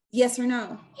 Yes or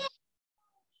no?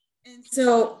 And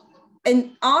so,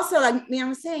 and also, like Miriam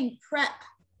was saying, prep.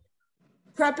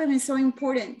 prepping is so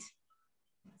important.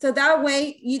 So that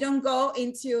way you don't go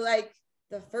into like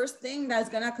the first thing that's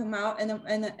gonna come out in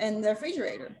the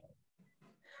refrigerator.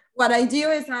 What I do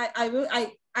is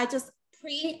I just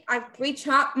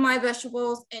pre-chop my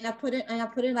vegetables and I put it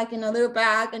like in a little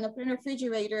bag and I put it in the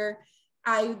refrigerator.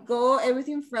 I go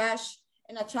everything fresh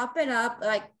and I chop it up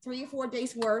like 3 or 4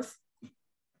 days worth.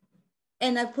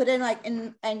 And I put it like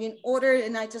in order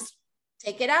and I just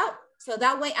take it out. So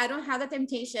that way I don't have the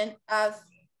temptation of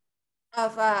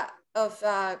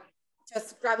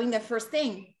just grabbing the first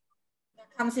thing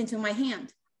that comes into my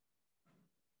hand.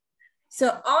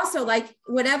 So also like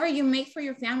whatever you make for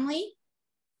your family,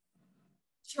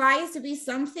 tries to be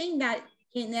something that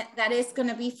is going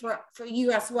to be for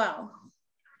you as well.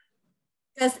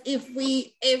 Because if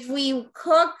we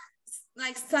cook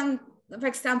like for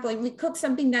example, if we cook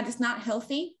something that is not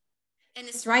healthy and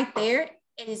it's right there,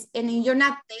 it is, and you're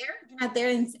not there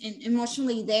and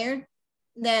emotionally there,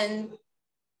 then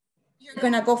you're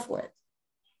going to go for it.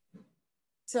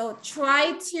 So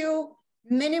try to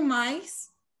minimize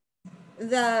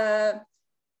the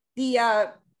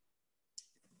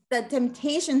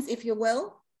temptations, if you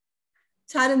will.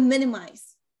 Try to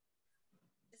minimize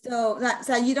so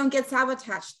you don't get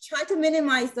sabotaged. Try to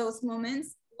minimize those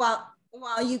moments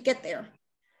while you get there.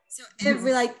 So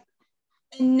every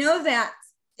and know that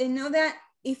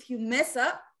if you mess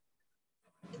up,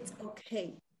 it's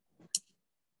okay.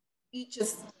 You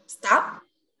just stop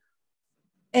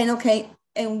and okay.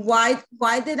 And why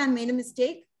did I make a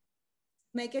mistake?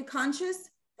 Make it conscious,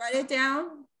 write it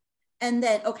down, and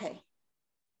then okay.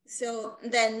 So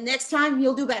then next time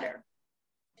you'll do better.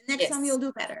 And next time you'll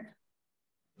do better.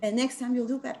 And next time you'll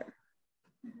do better.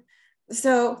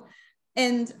 So,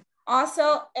 and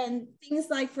also, and things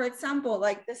like, for example,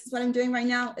 like this is what I'm doing right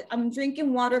now. I'm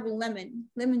drinking water with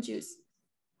lemon juice.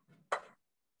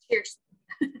 Cheers.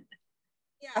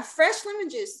 Yeah, fresh lemon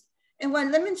juice. And what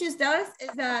lemon juice does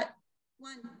is that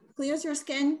one, clears your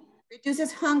skin,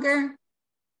 reduces hunger,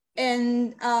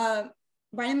 and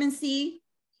vitamin C.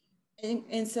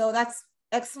 And so that's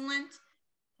excellent.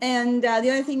 And the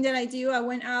other thing that I do, I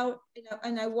went out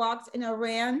and I walked and I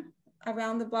ran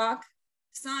around the block.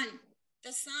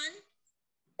 The sun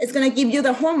is going to give you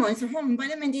the hormone. It's a hormone.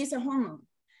 Vitamin D is a hormone.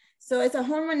 So it's a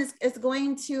hormone. It's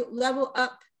going to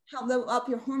help level up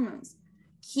your hormones.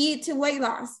 Key to weight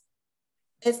loss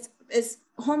is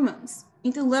hormones. You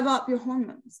need to level up your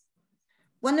hormones.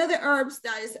 One of the herbs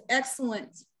that is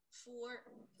excellent for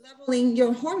leveling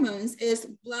your hormones is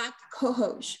black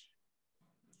cohosh.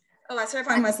 Oh, I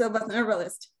certified myself as an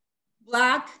herbalist.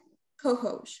 Black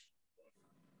cohosh.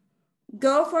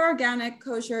 Go for organic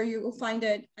kosher. You will find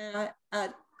it at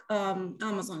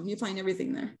Amazon. You find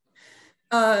everything there.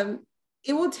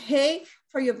 It will take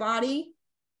for your body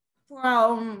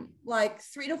from like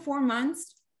 3 to 4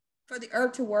 months for the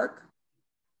herb to work.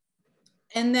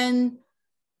 And then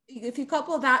if you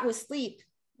couple that with sleep,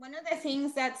 one of the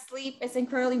things that sleep is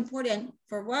incredibly important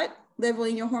for what?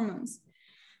 Leveling your hormones.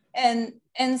 And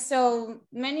so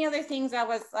many other things I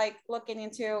was like looking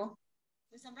into.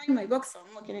 I'm writing my book, so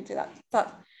I'm looking into that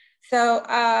stuff. So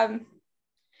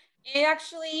it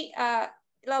actually, the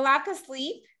lack of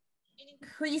sleep, it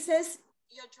increases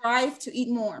your drive to eat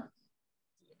more.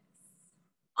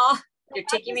 Oh, you're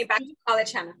taking me back to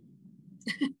college, Hannah.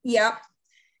 Yep.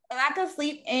 A lack of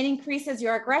sleep, it increases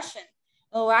your aggression.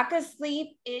 A lack of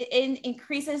sleep, it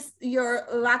increases your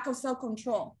lack of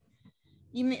self-control.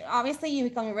 Obviously you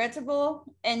become irritable,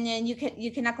 and then you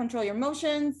cannot control your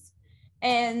emotions,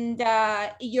 and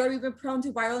you're even prone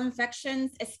to viral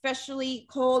infections, especially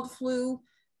cold, flu,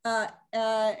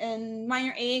 and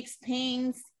minor aches,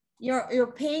 pains.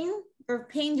 Your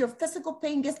physical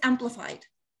pain gets amplified.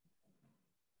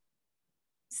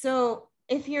 So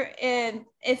if you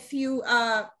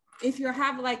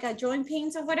have like a joint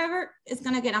pains or whatever, it's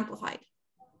gonna get amplified.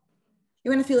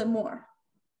 You're gonna feel it more.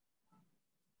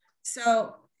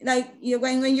 So like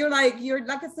when you're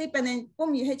lack of sleep and then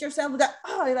boom, you hit yourself with that,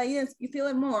 you feel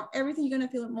it more. Everything, you're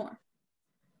gonna feel it more.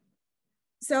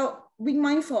 So be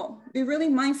mindful, be really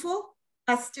mindful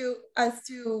as to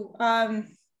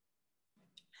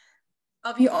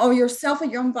of yourself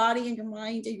and your own body and your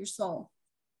mind and your soul.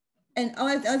 And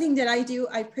other thing that I do,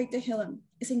 I pray to Helen.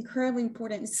 It's incredibly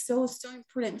important. It's so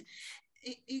important.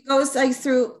 It goes like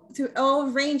through all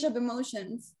range of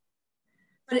emotions.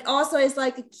 But it also is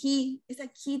like a key. It's a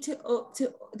key to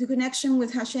the connection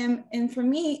with Hashem. And for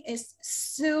me, it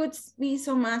suits me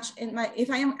so much. If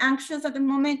I am anxious at the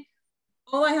moment,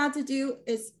 all I have to do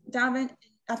is daven.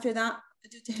 After that, I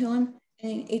do Tehillim,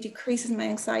 and it decreases my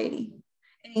anxiety,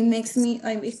 and it makes me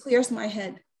it clears my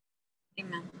head.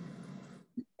 Amen.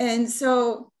 And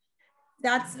so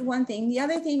that's one thing. The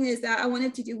other thing is that I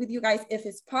wanted to do with you guys, if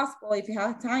it's possible, if you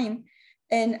have time.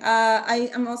 And I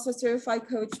am also a certified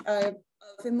coach of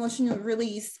emotional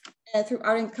release through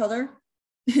art and color.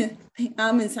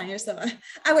 I'm a designer, so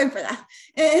I went for that.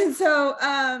 And so,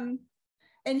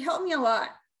 and helped me a lot.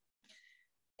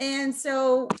 And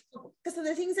so, because of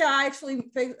the things that I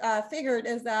actually figured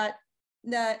is that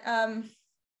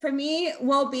for me,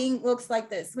 well-being looks like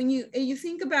this. When you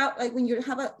think about like when you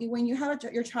have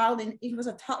your child and he was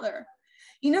a toddler,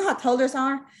 you know how toddlers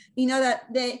are. You know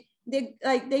that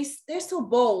they're so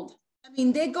bold. I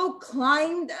mean, they go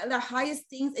climb the highest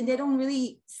things and they don't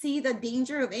really see the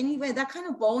danger of anyway. That kind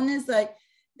of boldness, like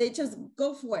they just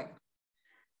go for it.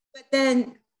 But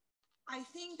then I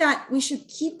think that we should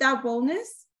keep that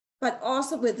boldness, but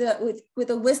also with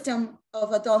the wisdom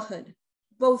of adulthood,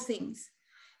 both things,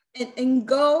 and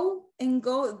go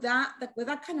that with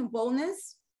that kind of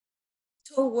boldness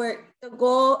toward the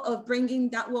goal of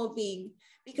bringing that well-being.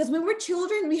 Because when we're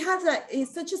children, we have that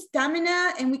it's such a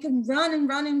stamina, and we can run and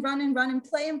run and run and run and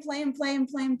play and play and play and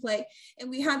play and play, and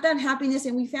we have that happiness,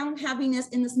 and we found happiness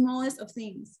in the smallest of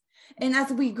things. And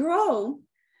as we grow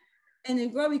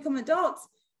become adults,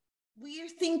 we're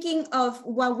thinking of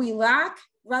what we lack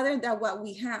rather than what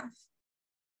we have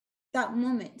that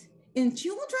moment. In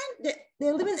children,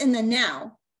 they're living in the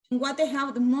now and what they have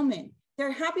at the moment.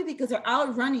 They're happy because they're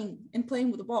out running and playing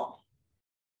with the ball.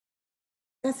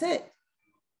 That's it.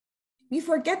 We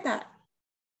forget that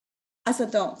as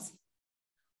adults.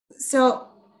 So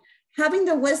having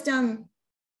the wisdom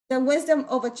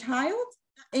of a child,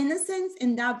 innocence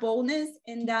and that boldness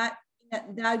and that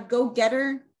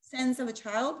go-getter sense of a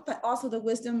child, but also the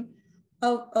wisdom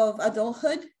of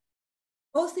adulthood,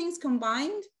 both things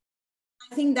combined,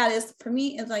 I think that is, for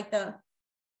me, is like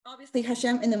obviously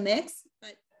Hashem in the mix,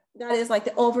 but that is like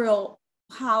the overall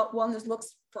how wellness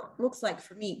looks like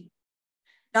for me.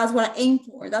 That's what I aim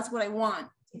for. That's what I want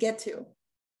to get to.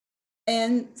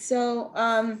 And so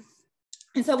I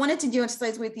wanted to do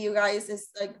exercise with you guys.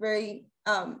 It's like very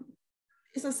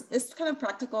it's kind of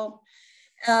practical.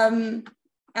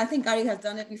 I think Ari has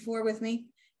done it before with me.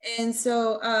 And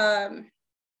so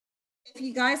if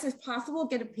you guys, if possible,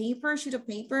 get a sheet of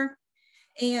paper.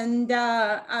 And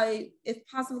if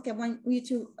possible, I want you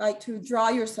to draw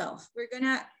yourself. We're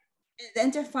gonna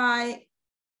identify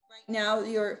right now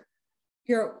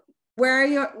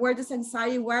where this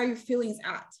anxiety, where are your feelings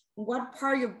at? What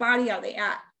part of your body are they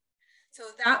at? So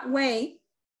that way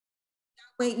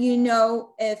you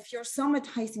know if you're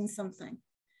somatizing something.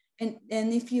 And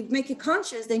if you make it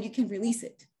conscious, then you can release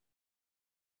it.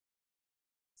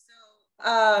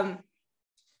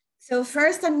 So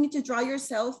first I need to draw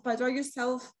yourself, but draw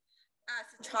yourself as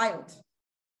a child.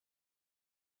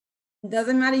 It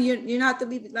doesn't matter, you're not to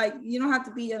be like, you don't have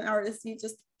to be an artist. You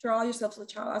just draw yourself as a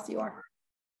child as you are.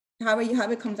 However you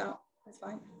have it comes out, that's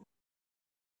fine.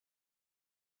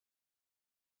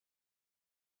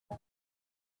 And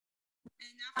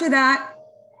after that,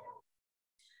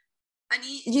 I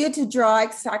need you to draw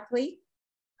exactly,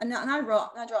 not draw,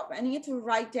 but I need you to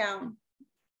write down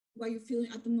what you're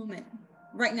feeling at the moment,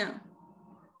 right now.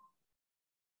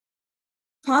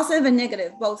 Positive and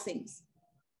negative, both things.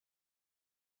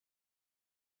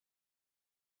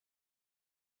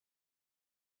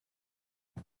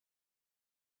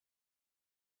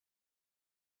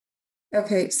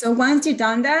 Okay, so once you've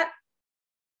done that,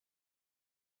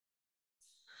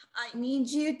 I need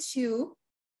you to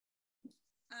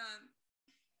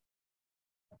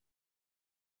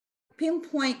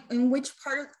pinpoint in which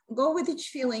part, go with each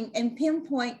feeling and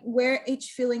pinpoint where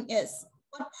each feeling is.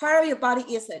 What part of your body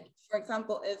is it? For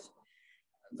example,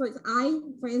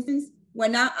 for instance,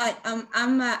 when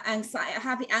I'm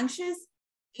anxious,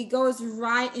 it goes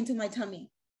right into my tummy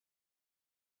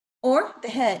or the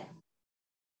head.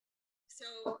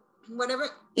 So whatever,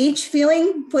 each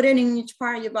feeling, put it in each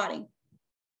part of your body,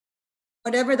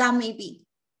 whatever that may be.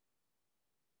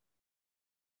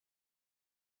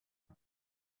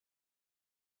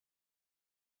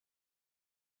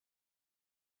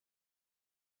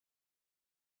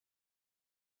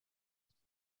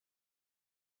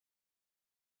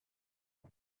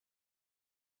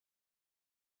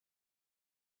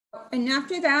 And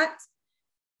after that,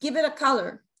 give it a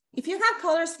color. If you have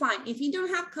colors, fine. If you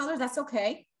don't have colors, that's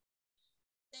okay.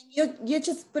 Then you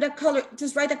just put a color,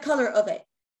 just write the color of it.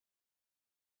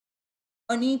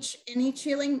 In each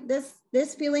feeling,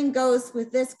 this feeling goes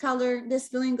with this color, this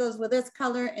feeling goes with this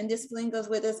color, and this feeling goes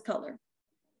with this color.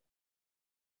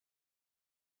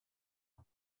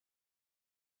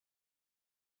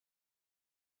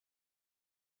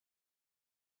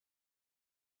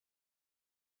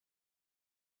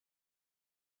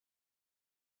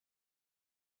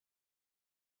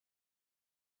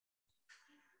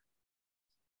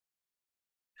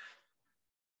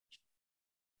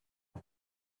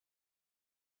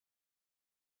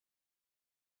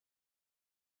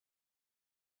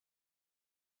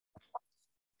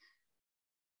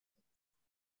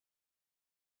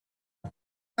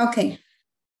 Okay.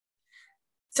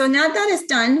 So now that it's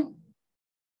done,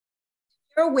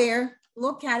 you're aware,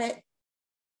 look at it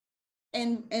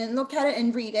and look at it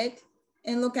and read it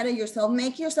and look at it yourself.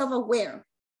 Make yourself aware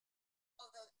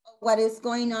of what is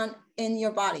going on in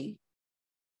your body.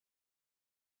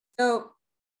 So,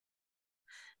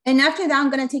 and after that, I'm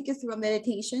going to take you through a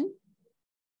meditation.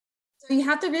 So you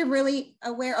have to be really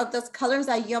aware of those colors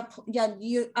that you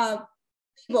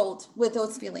labeled with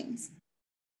those feelings.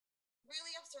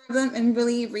 Really observe them and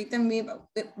really read them.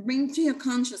 Bring to your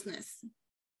consciousness.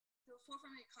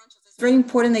 It's very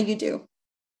important that you do.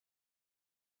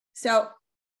 So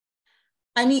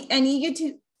I need you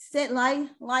to sit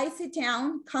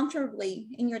down comfortably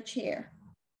in your chair.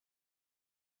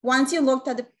 Once you looked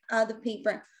at the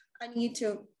paper, I need you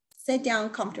to sit down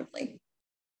comfortably.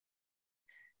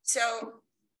 So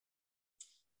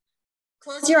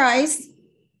close your eyes.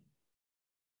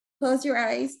 Close your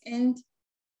eyes, and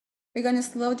we're going to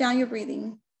slow down your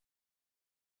breathing.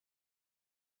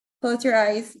 Close your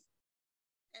eyes.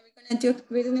 And we're going to do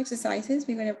breathing exercises.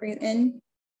 We're going to breathe in.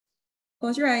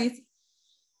 Close your eyes.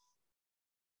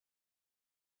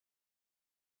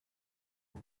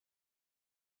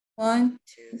 One,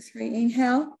 two, three.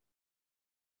 Inhale.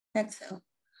 Exhale.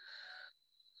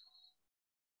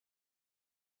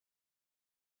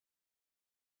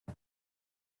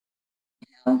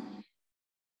 Inhale.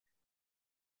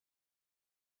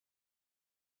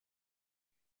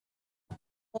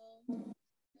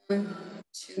 One,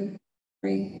 two,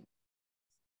 three.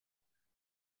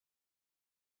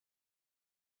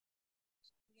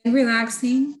 And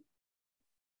relaxing.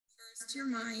 First your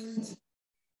mind.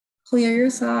 Clear your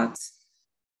thoughts.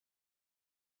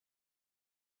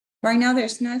 Right now,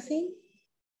 there's nothing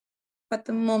but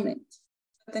the moment,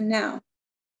 but the now.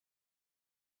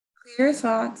 Clear your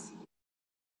thoughts.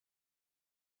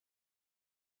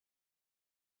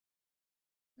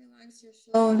 Relax your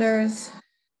shoulders.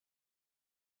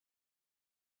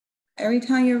 Every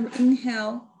time you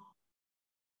inhale,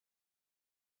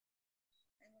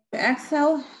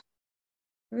 exhale,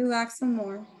 relax some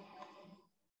more.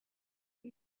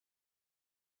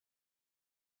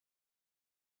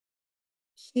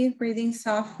 Keep breathing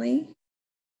softly.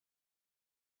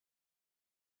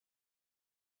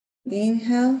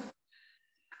 Inhale,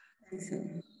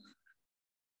 exhale.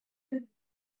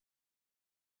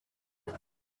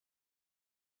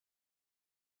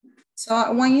 So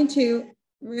I want you to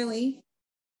really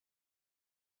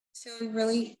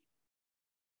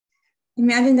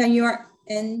imagine that you are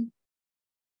in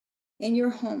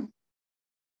your home.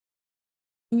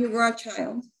 You were a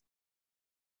child,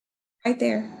 right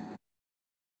there.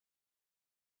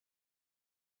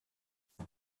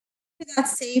 That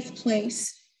safe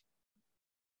place.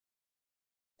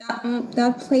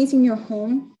 That place in your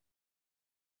home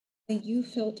where you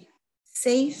felt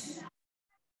safe,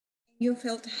 you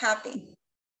felt happy.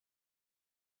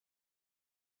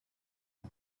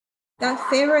 That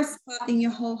favorite spot in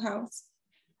your whole house.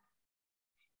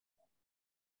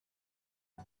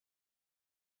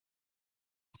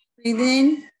 Breathe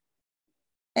in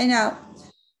and out.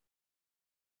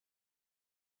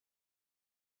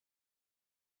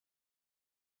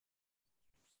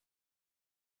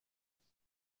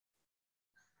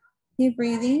 Keep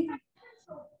breathing.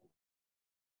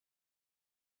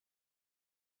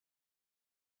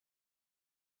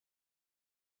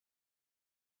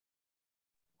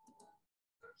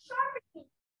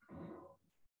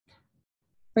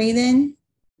 Breathe in,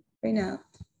 breathe out.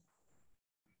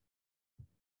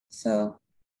 So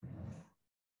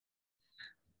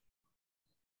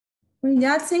when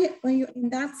you're in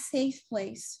that safe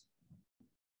place,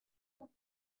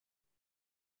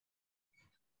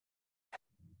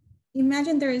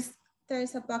 imagine there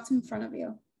is a box in front of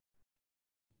you.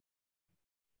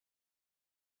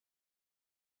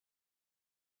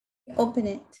 Open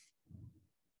it.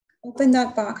 Open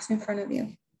that box in front of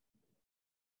you.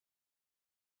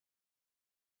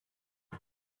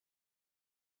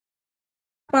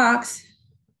 Box,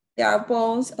 there are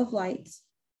balls of light.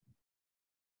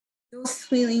 Those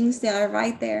feelings, they are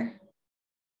right there.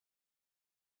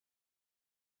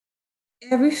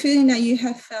 Every feeling that you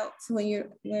have felt when you're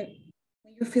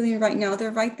feeling right now, they're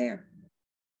right there.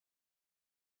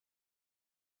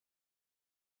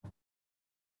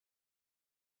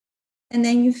 And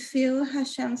then you feel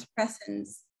Hashem's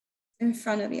presence in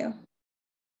front of you.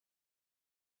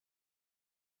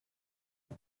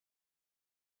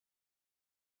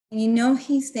 And you know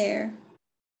he's there.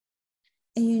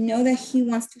 And you know that he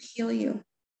wants to heal you.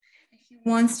 He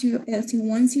wants you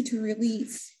to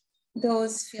release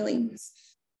those feelings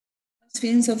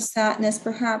of sadness,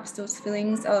 perhaps those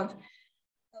feelings of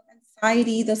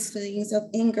anxiety, those feelings of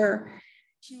anger.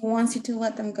 He wants you to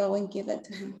let them go and give it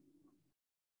to him.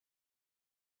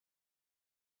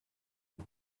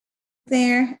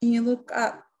 There, and you look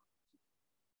up,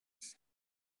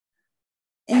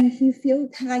 and you feel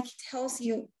like he tells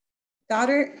you,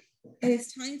 daughter, it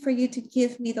is time for you to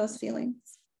give me those feelings.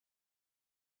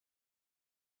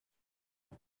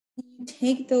 And you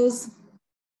take those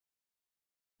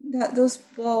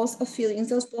balls of feelings,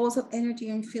 those balls of energy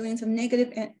and feelings of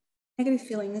negative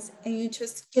feelings, and you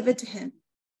just give it to him.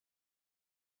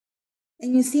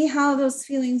 And you see how those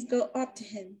feelings go up to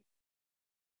him,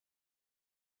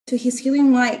 to his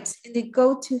healing light, and they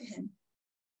go to him.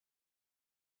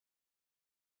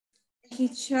 He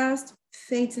just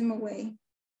fades them away.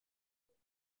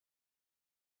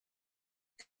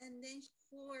 And then he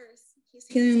pours his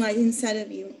healing light inside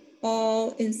of you,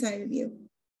 all inside of you.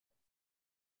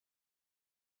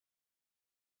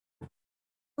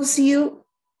 Fills you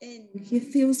in. He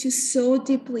feels you so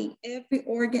deeply. Every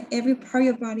organ, every part of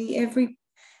your body, every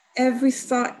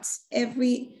thought,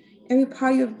 every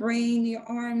part of your brain, your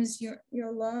arms, your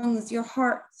lungs, your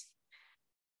heart,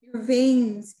 your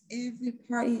veins, every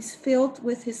part is filled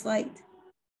with his light.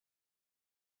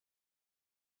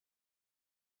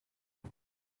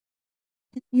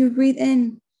 You breathe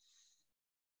in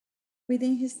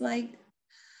his light,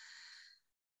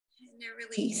 and then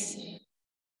release.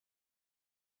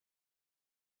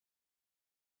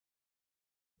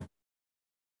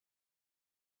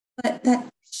 But that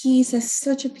peace is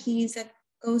such a peace that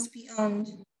goes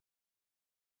beyond.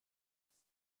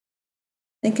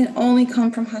 It can only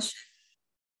come from Hashem.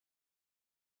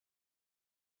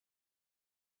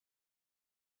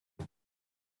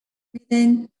 Breathe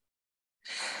in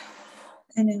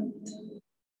and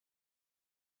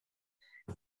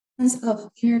out. Sense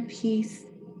of inner peace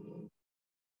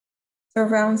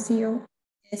surrounds you,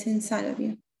 is inside of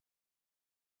you.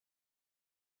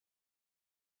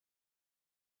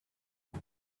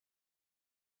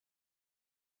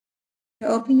 You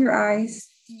open your eyes,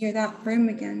 and you're that room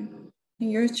again,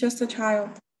 and you're just a child.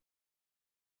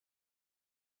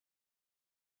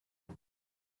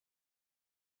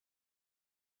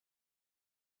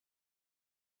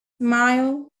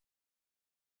 Smile.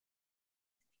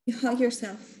 You hug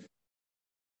yourself.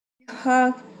 You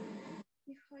hug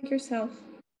yourself.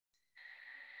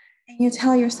 And you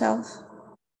tell yourself,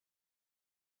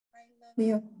 I love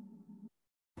you.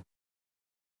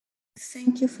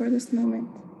 Thank you for this moment.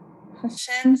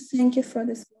 Hashem, thank you for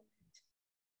this moment.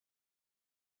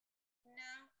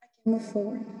 Now I can move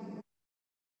forward.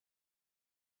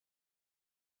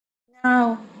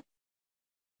 Now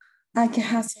I can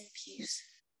have some peace.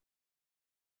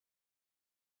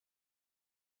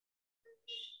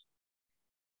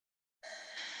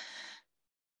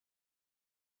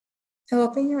 So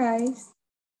open your eyes.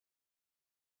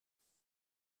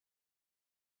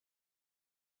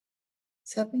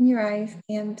 So open your eyes,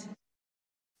 and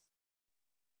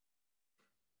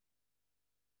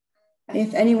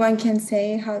if anyone can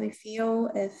say how they feel,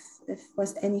 if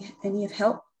was any of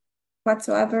help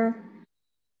whatsoever,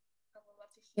 I would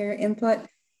love to hear input.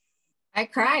 I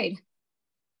cried.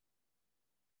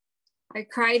 I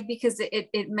cried because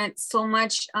it meant so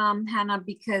much, Hannah,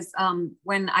 because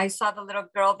when I saw the little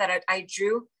girl that I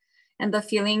drew, and the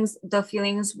feelings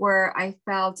were, I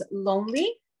felt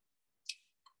lonely.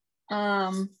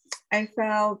 I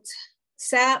felt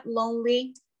sad,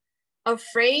 lonely,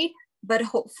 afraid, but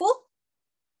hopeful.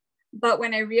 But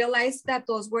when I realized that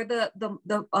those were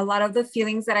a lot of the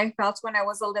feelings that I felt when I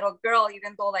was a little girl,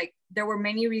 even though like there were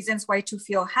many reasons why to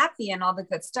feel happy and all the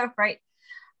good stuff, right?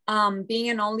 Being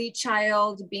an only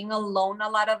child, being alone a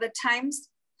lot of the times,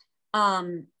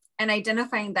 and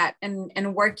identifying that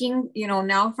and working,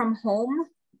 now from home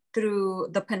through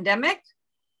the pandemic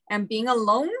and being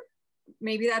alone,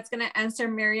 maybe that's going to answer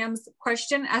Miriam's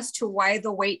question as to why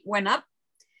the weight went up,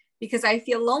 because I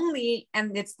feel lonely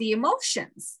and it's the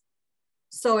emotions.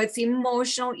 So it's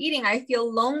emotional eating. I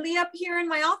feel lonely up here in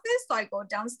my office, so I go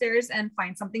downstairs and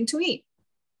find something to eat.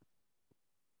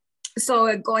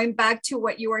 So going back to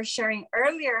what you were sharing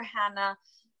earlier, Hannah,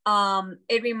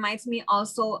 it reminds me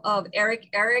also of Erik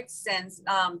Erikson's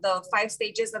the 5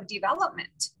 stages of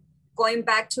development. Going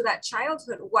back to that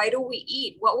childhood, why do we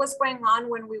eat? What was going on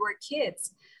when we were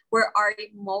kids? Were our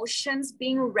emotions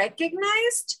being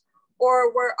recognized,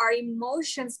 or were our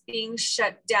emotions being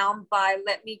shut down by,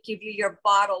 let me give you your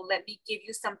bottle, let me give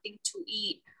you something to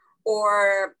eat,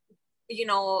 or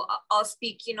I'll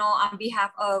speak, on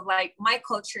behalf of like my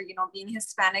culture, being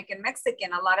Hispanic and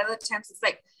Mexican. A lot of the times it's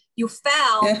like you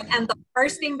fell, and the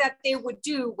first thing that they would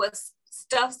do was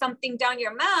stuff something down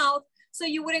your mouth so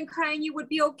you wouldn't cry and you would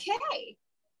be okay.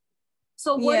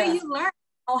 So what do you learn?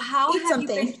 Oh, how Eat have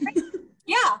something. you been trained?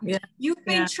 Yeah. You've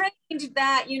been trained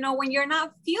that, you know, when you're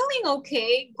not feeling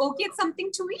okay, go get something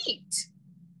to eat.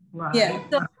 Right. Yeah.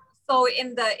 So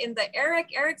in the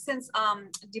Erickson's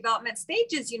development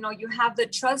stages, you know, you have the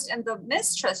trust and the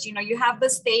mistrust. You know, you have the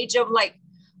stage of like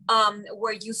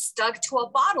where you stuck to a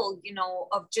bottle, you know,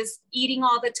 of just eating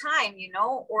all the time, you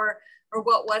know, or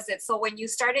what was it? So when you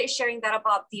started sharing that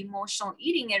about the emotional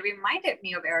eating, it reminded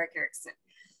me of Erik Erikson.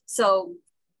 So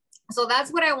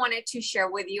that's what I wanted to share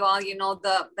with you all, you know,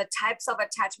 the types of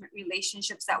attachment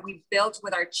relationships that we built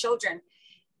with our children.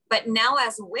 But now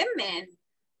as women,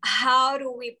 how do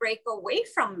we break away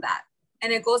from that?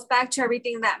 And it goes back to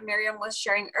everything that Miriam was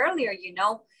sharing earlier, you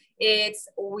know, it's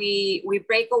we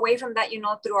break away from that, you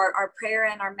know, through our prayer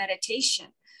and our meditation.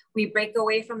 We break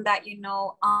away from that, you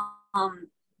know,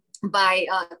 by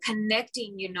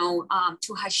connecting, you know,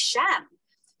 to Hashem.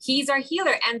 He's our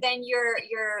healer. And then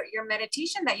your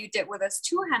meditation that you did with us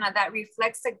too, Hannah, that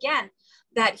reflects again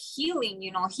that healing,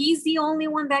 you know, he's the only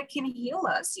one that can heal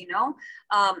us, you know.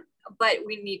 But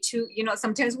we need to, you know,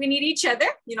 sometimes we need each other.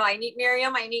 You know, I need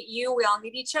Miriam, I need you, we all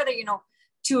need each other, you know,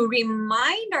 to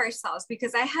remind ourselves,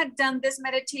 because I had done this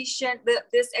meditation,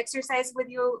 this exercise with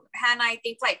you, Hannah, I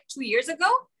think like 2 years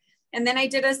ago. And then I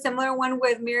did a similar one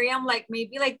with Miriam, like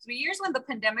maybe like 3 years when the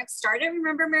pandemic started.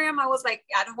 Remember, Miriam, I was like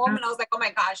at home and I was like, oh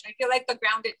my gosh, I feel like the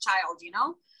grounded child, you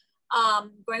know,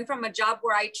 going from a job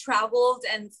where I traveled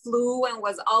and flew and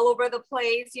was all over the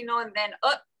place, you know, and then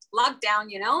lockdown,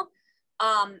 you know,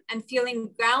 and feeling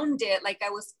grounded, like I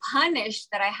was punished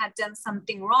that I had done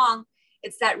something wrong.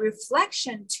 It's that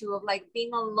reflection too of like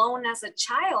being alone as a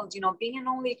child, you know, being an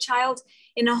only child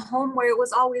in a home where it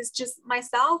was always just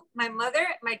myself, my mother,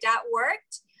 my dad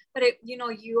worked, but it, you know,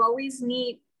 you always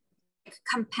need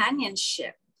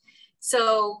companionship.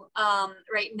 So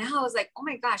right now I was like, oh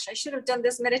my gosh, I should have done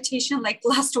this meditation like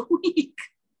last week.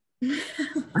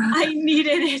 I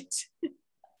needed it.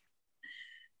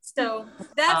 So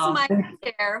that's my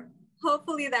share.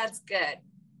 Hopefully that's good.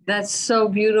 That's so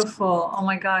beautiful. Oh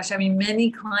my gosh. I mean,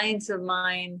 many clients of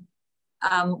mine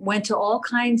went to all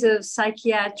kinds of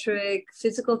psychiatric,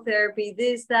 physical therapy,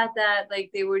 this, that, like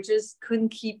they were just couldn't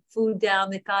keep food down.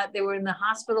 They thought they were in the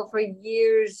hospital for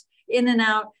years, in and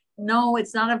out. No,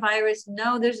 it's not a virus.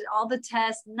 No, there's all the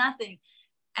tests, nothing.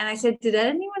 And I said, did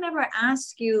anyone ever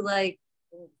ask you like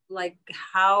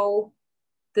how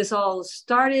this all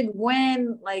started,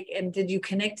 when, like, and did you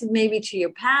connect it maybe to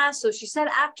your past? So she said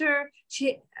after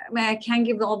I can't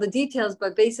give all the details,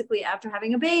 but basically after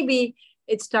having a baby,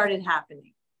 it started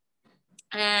happening.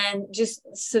 And just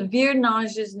severe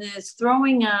nauseousness,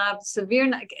 throwing up,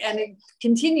 and it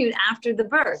continued after the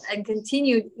birth and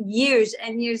continued years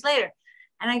and years later.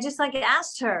 And I just like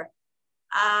asked her,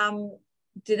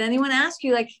 did anyone ask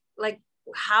you like,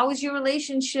 how is your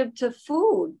relationship to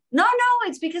food? No,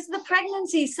 it's because of the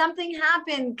pregnancy. Something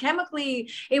happened chemically.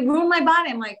 It ruined my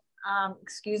body. I'm like,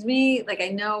 excuse me, like I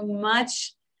know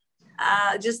much.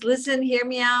 Just listen, hear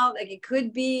me out. Like it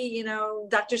could be, you know,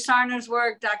 Dr. Sarner's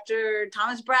work, Dr.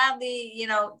 Thomas Bradley, you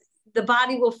know, the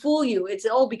body will fool you. It's,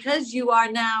 because you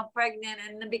are now pregnant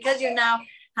and because you're now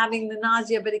having the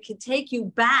nausea, but it could take you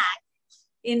back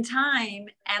in time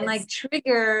and like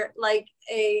trigger like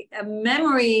a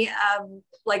memory of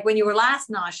like when you were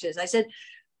last nauseous. I said,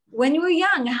 when you were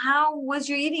young, how was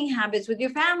your eating habits with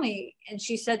your family? And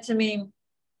she said to me,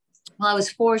 well, I was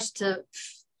forced to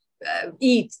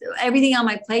eat everything on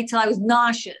my plate till I was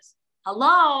nauseous.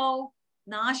 Hello,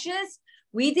 nauseous?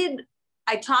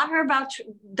 I taught her about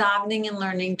davening and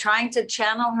learning, trying to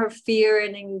channel her fear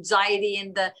and anxiety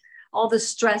and all the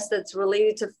stress that's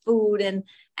related to food. And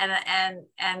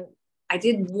I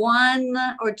did 1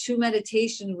 or 2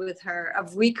 meditations with her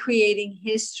of recreating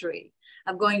history,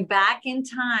 of going back in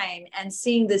time and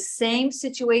seeing the same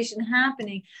situation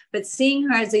happening, but seeing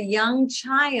her as a young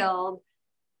child,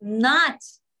 not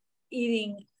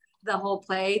eating the whole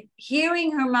plate,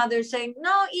 hearing her mother saying,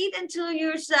 no, eat until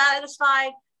you're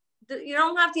satisfied. You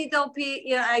don't have to eat, don't eat.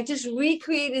 You know, I just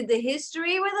recreated the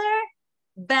history with her.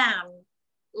 Bam.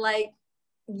 Like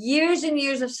years and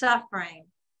years of suffering.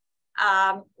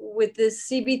 With this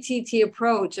CBTT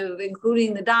approach of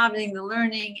including the davening, the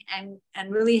learning, and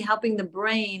really helping the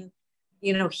brain,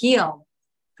 you know, heal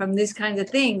from these kinds of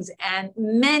things. And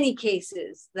many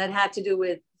cases that had to do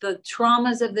with the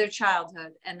traumas of their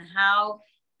childhood and how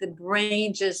the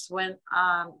brain just went,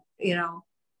 you know,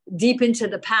 deep into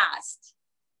the past,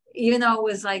 even though it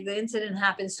was like the incident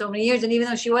happened so many years. And even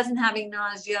though she wasn't having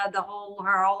nausea her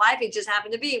whole life, it just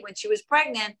happened to be when she was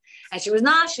pregnant and she was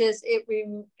nauseous,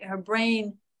 her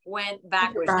brain went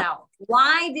backwards. Now,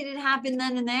 why did it happen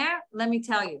then and there? Let me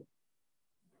tell you.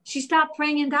 She stopped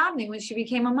praying and davening when she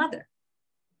became a mother.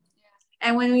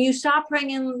 And when you stop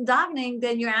praying and davening,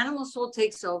 then your animal soul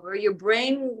takes over. Your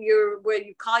brain, what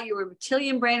you call your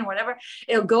reptilian brain or whatever,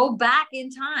 it'll go back in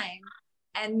time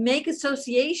and make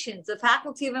associations. The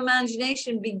faculty of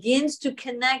imagination begins to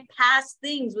connect past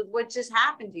things with what just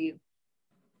happened to you.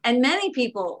 And many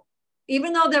people,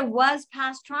 even though there was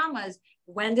past traumas,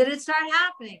 when did it start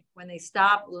happening? When they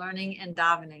stopped learning and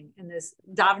davening, and this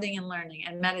davening and learning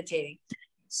and meditating.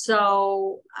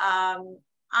 So,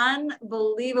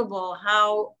 unbelievable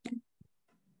how,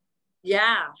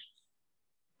 yeah,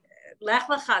 Lech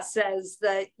Lecha says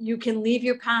that you can leave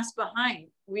your past behind.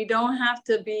 We don't have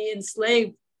to be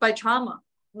enslaved by trauma.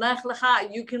 Lech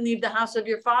Lecha, you can leave the house of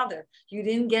your father. You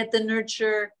didn't get the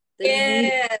nurture that you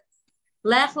needed.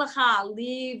 Lech Lecha,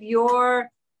 leave your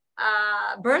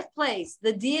birthplace,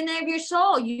 the DNA of your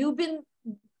soul. You've been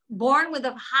born with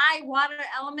a high water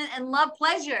element and love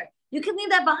pleasure. You can leave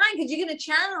that behind because you're going to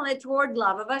channel it toward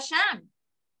love of Hashem.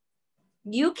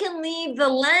 You can leave the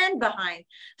land behind.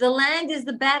 The land is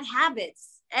the bad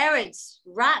habits, eretz,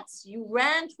 rats. You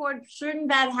ran toward certain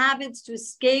bad habits to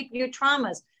escape your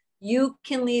traumas. You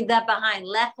can leave that behind.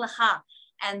 Lech Lecha.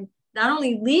 And not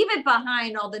only leave it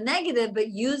behind, all the negative, but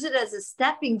use it as a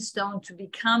stepping stone to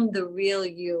become the real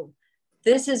you.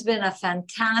 This has been a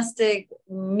fantastic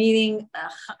meeting.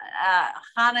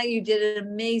 Hannah, you did an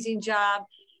amazing job.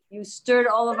 You stirred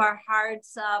all of our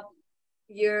hearts up.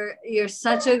 You're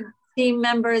such a team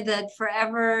member that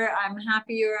forever I'm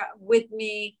happy you're with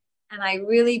me. And I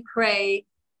really pray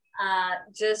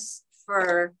just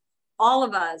for all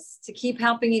of us to keep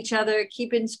helping each other,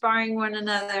 keep inspiring one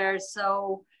another.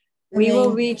 So we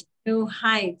will reach new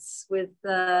heights with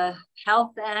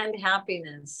health and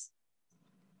happiness.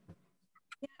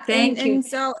 Thank you. And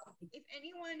so if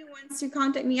anyone wants to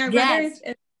contact me, I'd rather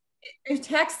if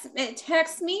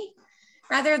text me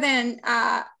rather than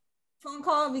phone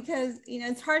call, because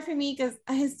it's hard for me because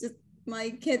my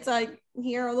kids are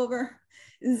here all over.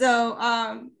 So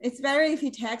it's better if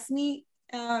you text me,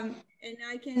 and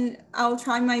I'll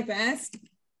try my best.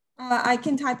 I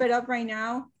can type it up right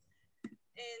now, and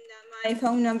my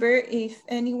phone number if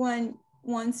anyone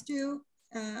wants to.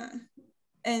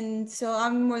 And so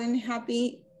I'm more than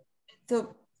happy.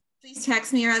 So please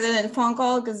text me rather than phone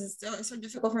call, because it's so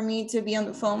difficult for me to be on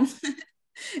the phone.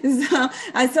 So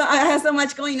I have so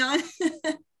much going on.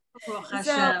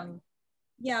 So,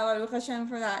 yeah, Baruch Hashem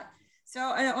for that. So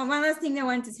one last thing that I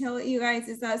wanted to tell you guys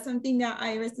is that something that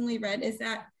I recently read is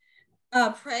that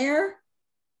prayer,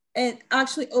 it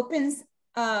actually opens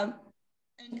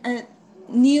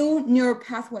new neural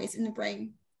pathways in the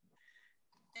brain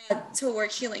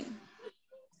toward healing,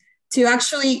 to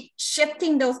actually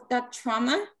shifting that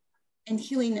trauma and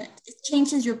healing it. It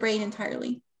changes your brain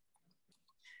entirely.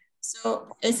 So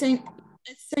exactly,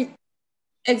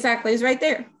 it's right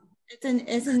there.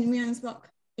 It's in Miriam's book.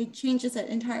 It changes it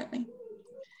entirely.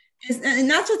 And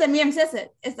not just that Miriam says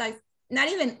it. It's like not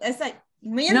even. It's like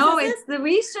Miriam says it's the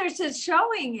research is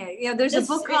showing it. There's a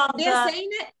book called. They're saying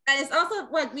it, and it's also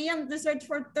what Miriam researched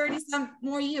for 30-some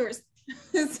more years.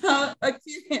 So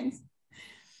experience.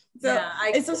 So yeah,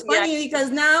 it's just funny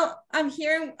because now I'm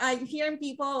hearing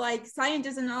people like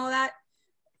scientists and all that,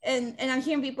 and I'm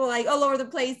hearing people like all over the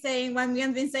place saying what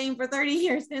Miriam's been saying for 30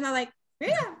 years, and I'm like,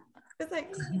 yeah, it's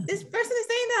like this person is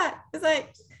saying that. It's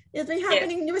like it's been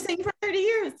happening. You were saying for 30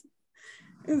 years,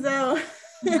 and so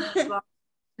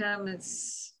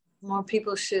it's more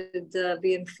people should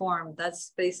be informed.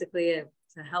 That's basically it,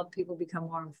 to help people become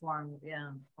more informed.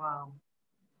 Yeah. Wow.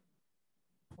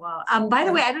 Wow. By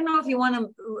the way, I don't know if you want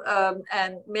to,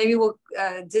 and maybe we'll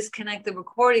disconnect the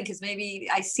recording, because maybe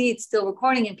I see it's still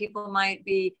recording and people might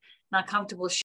be not comfortable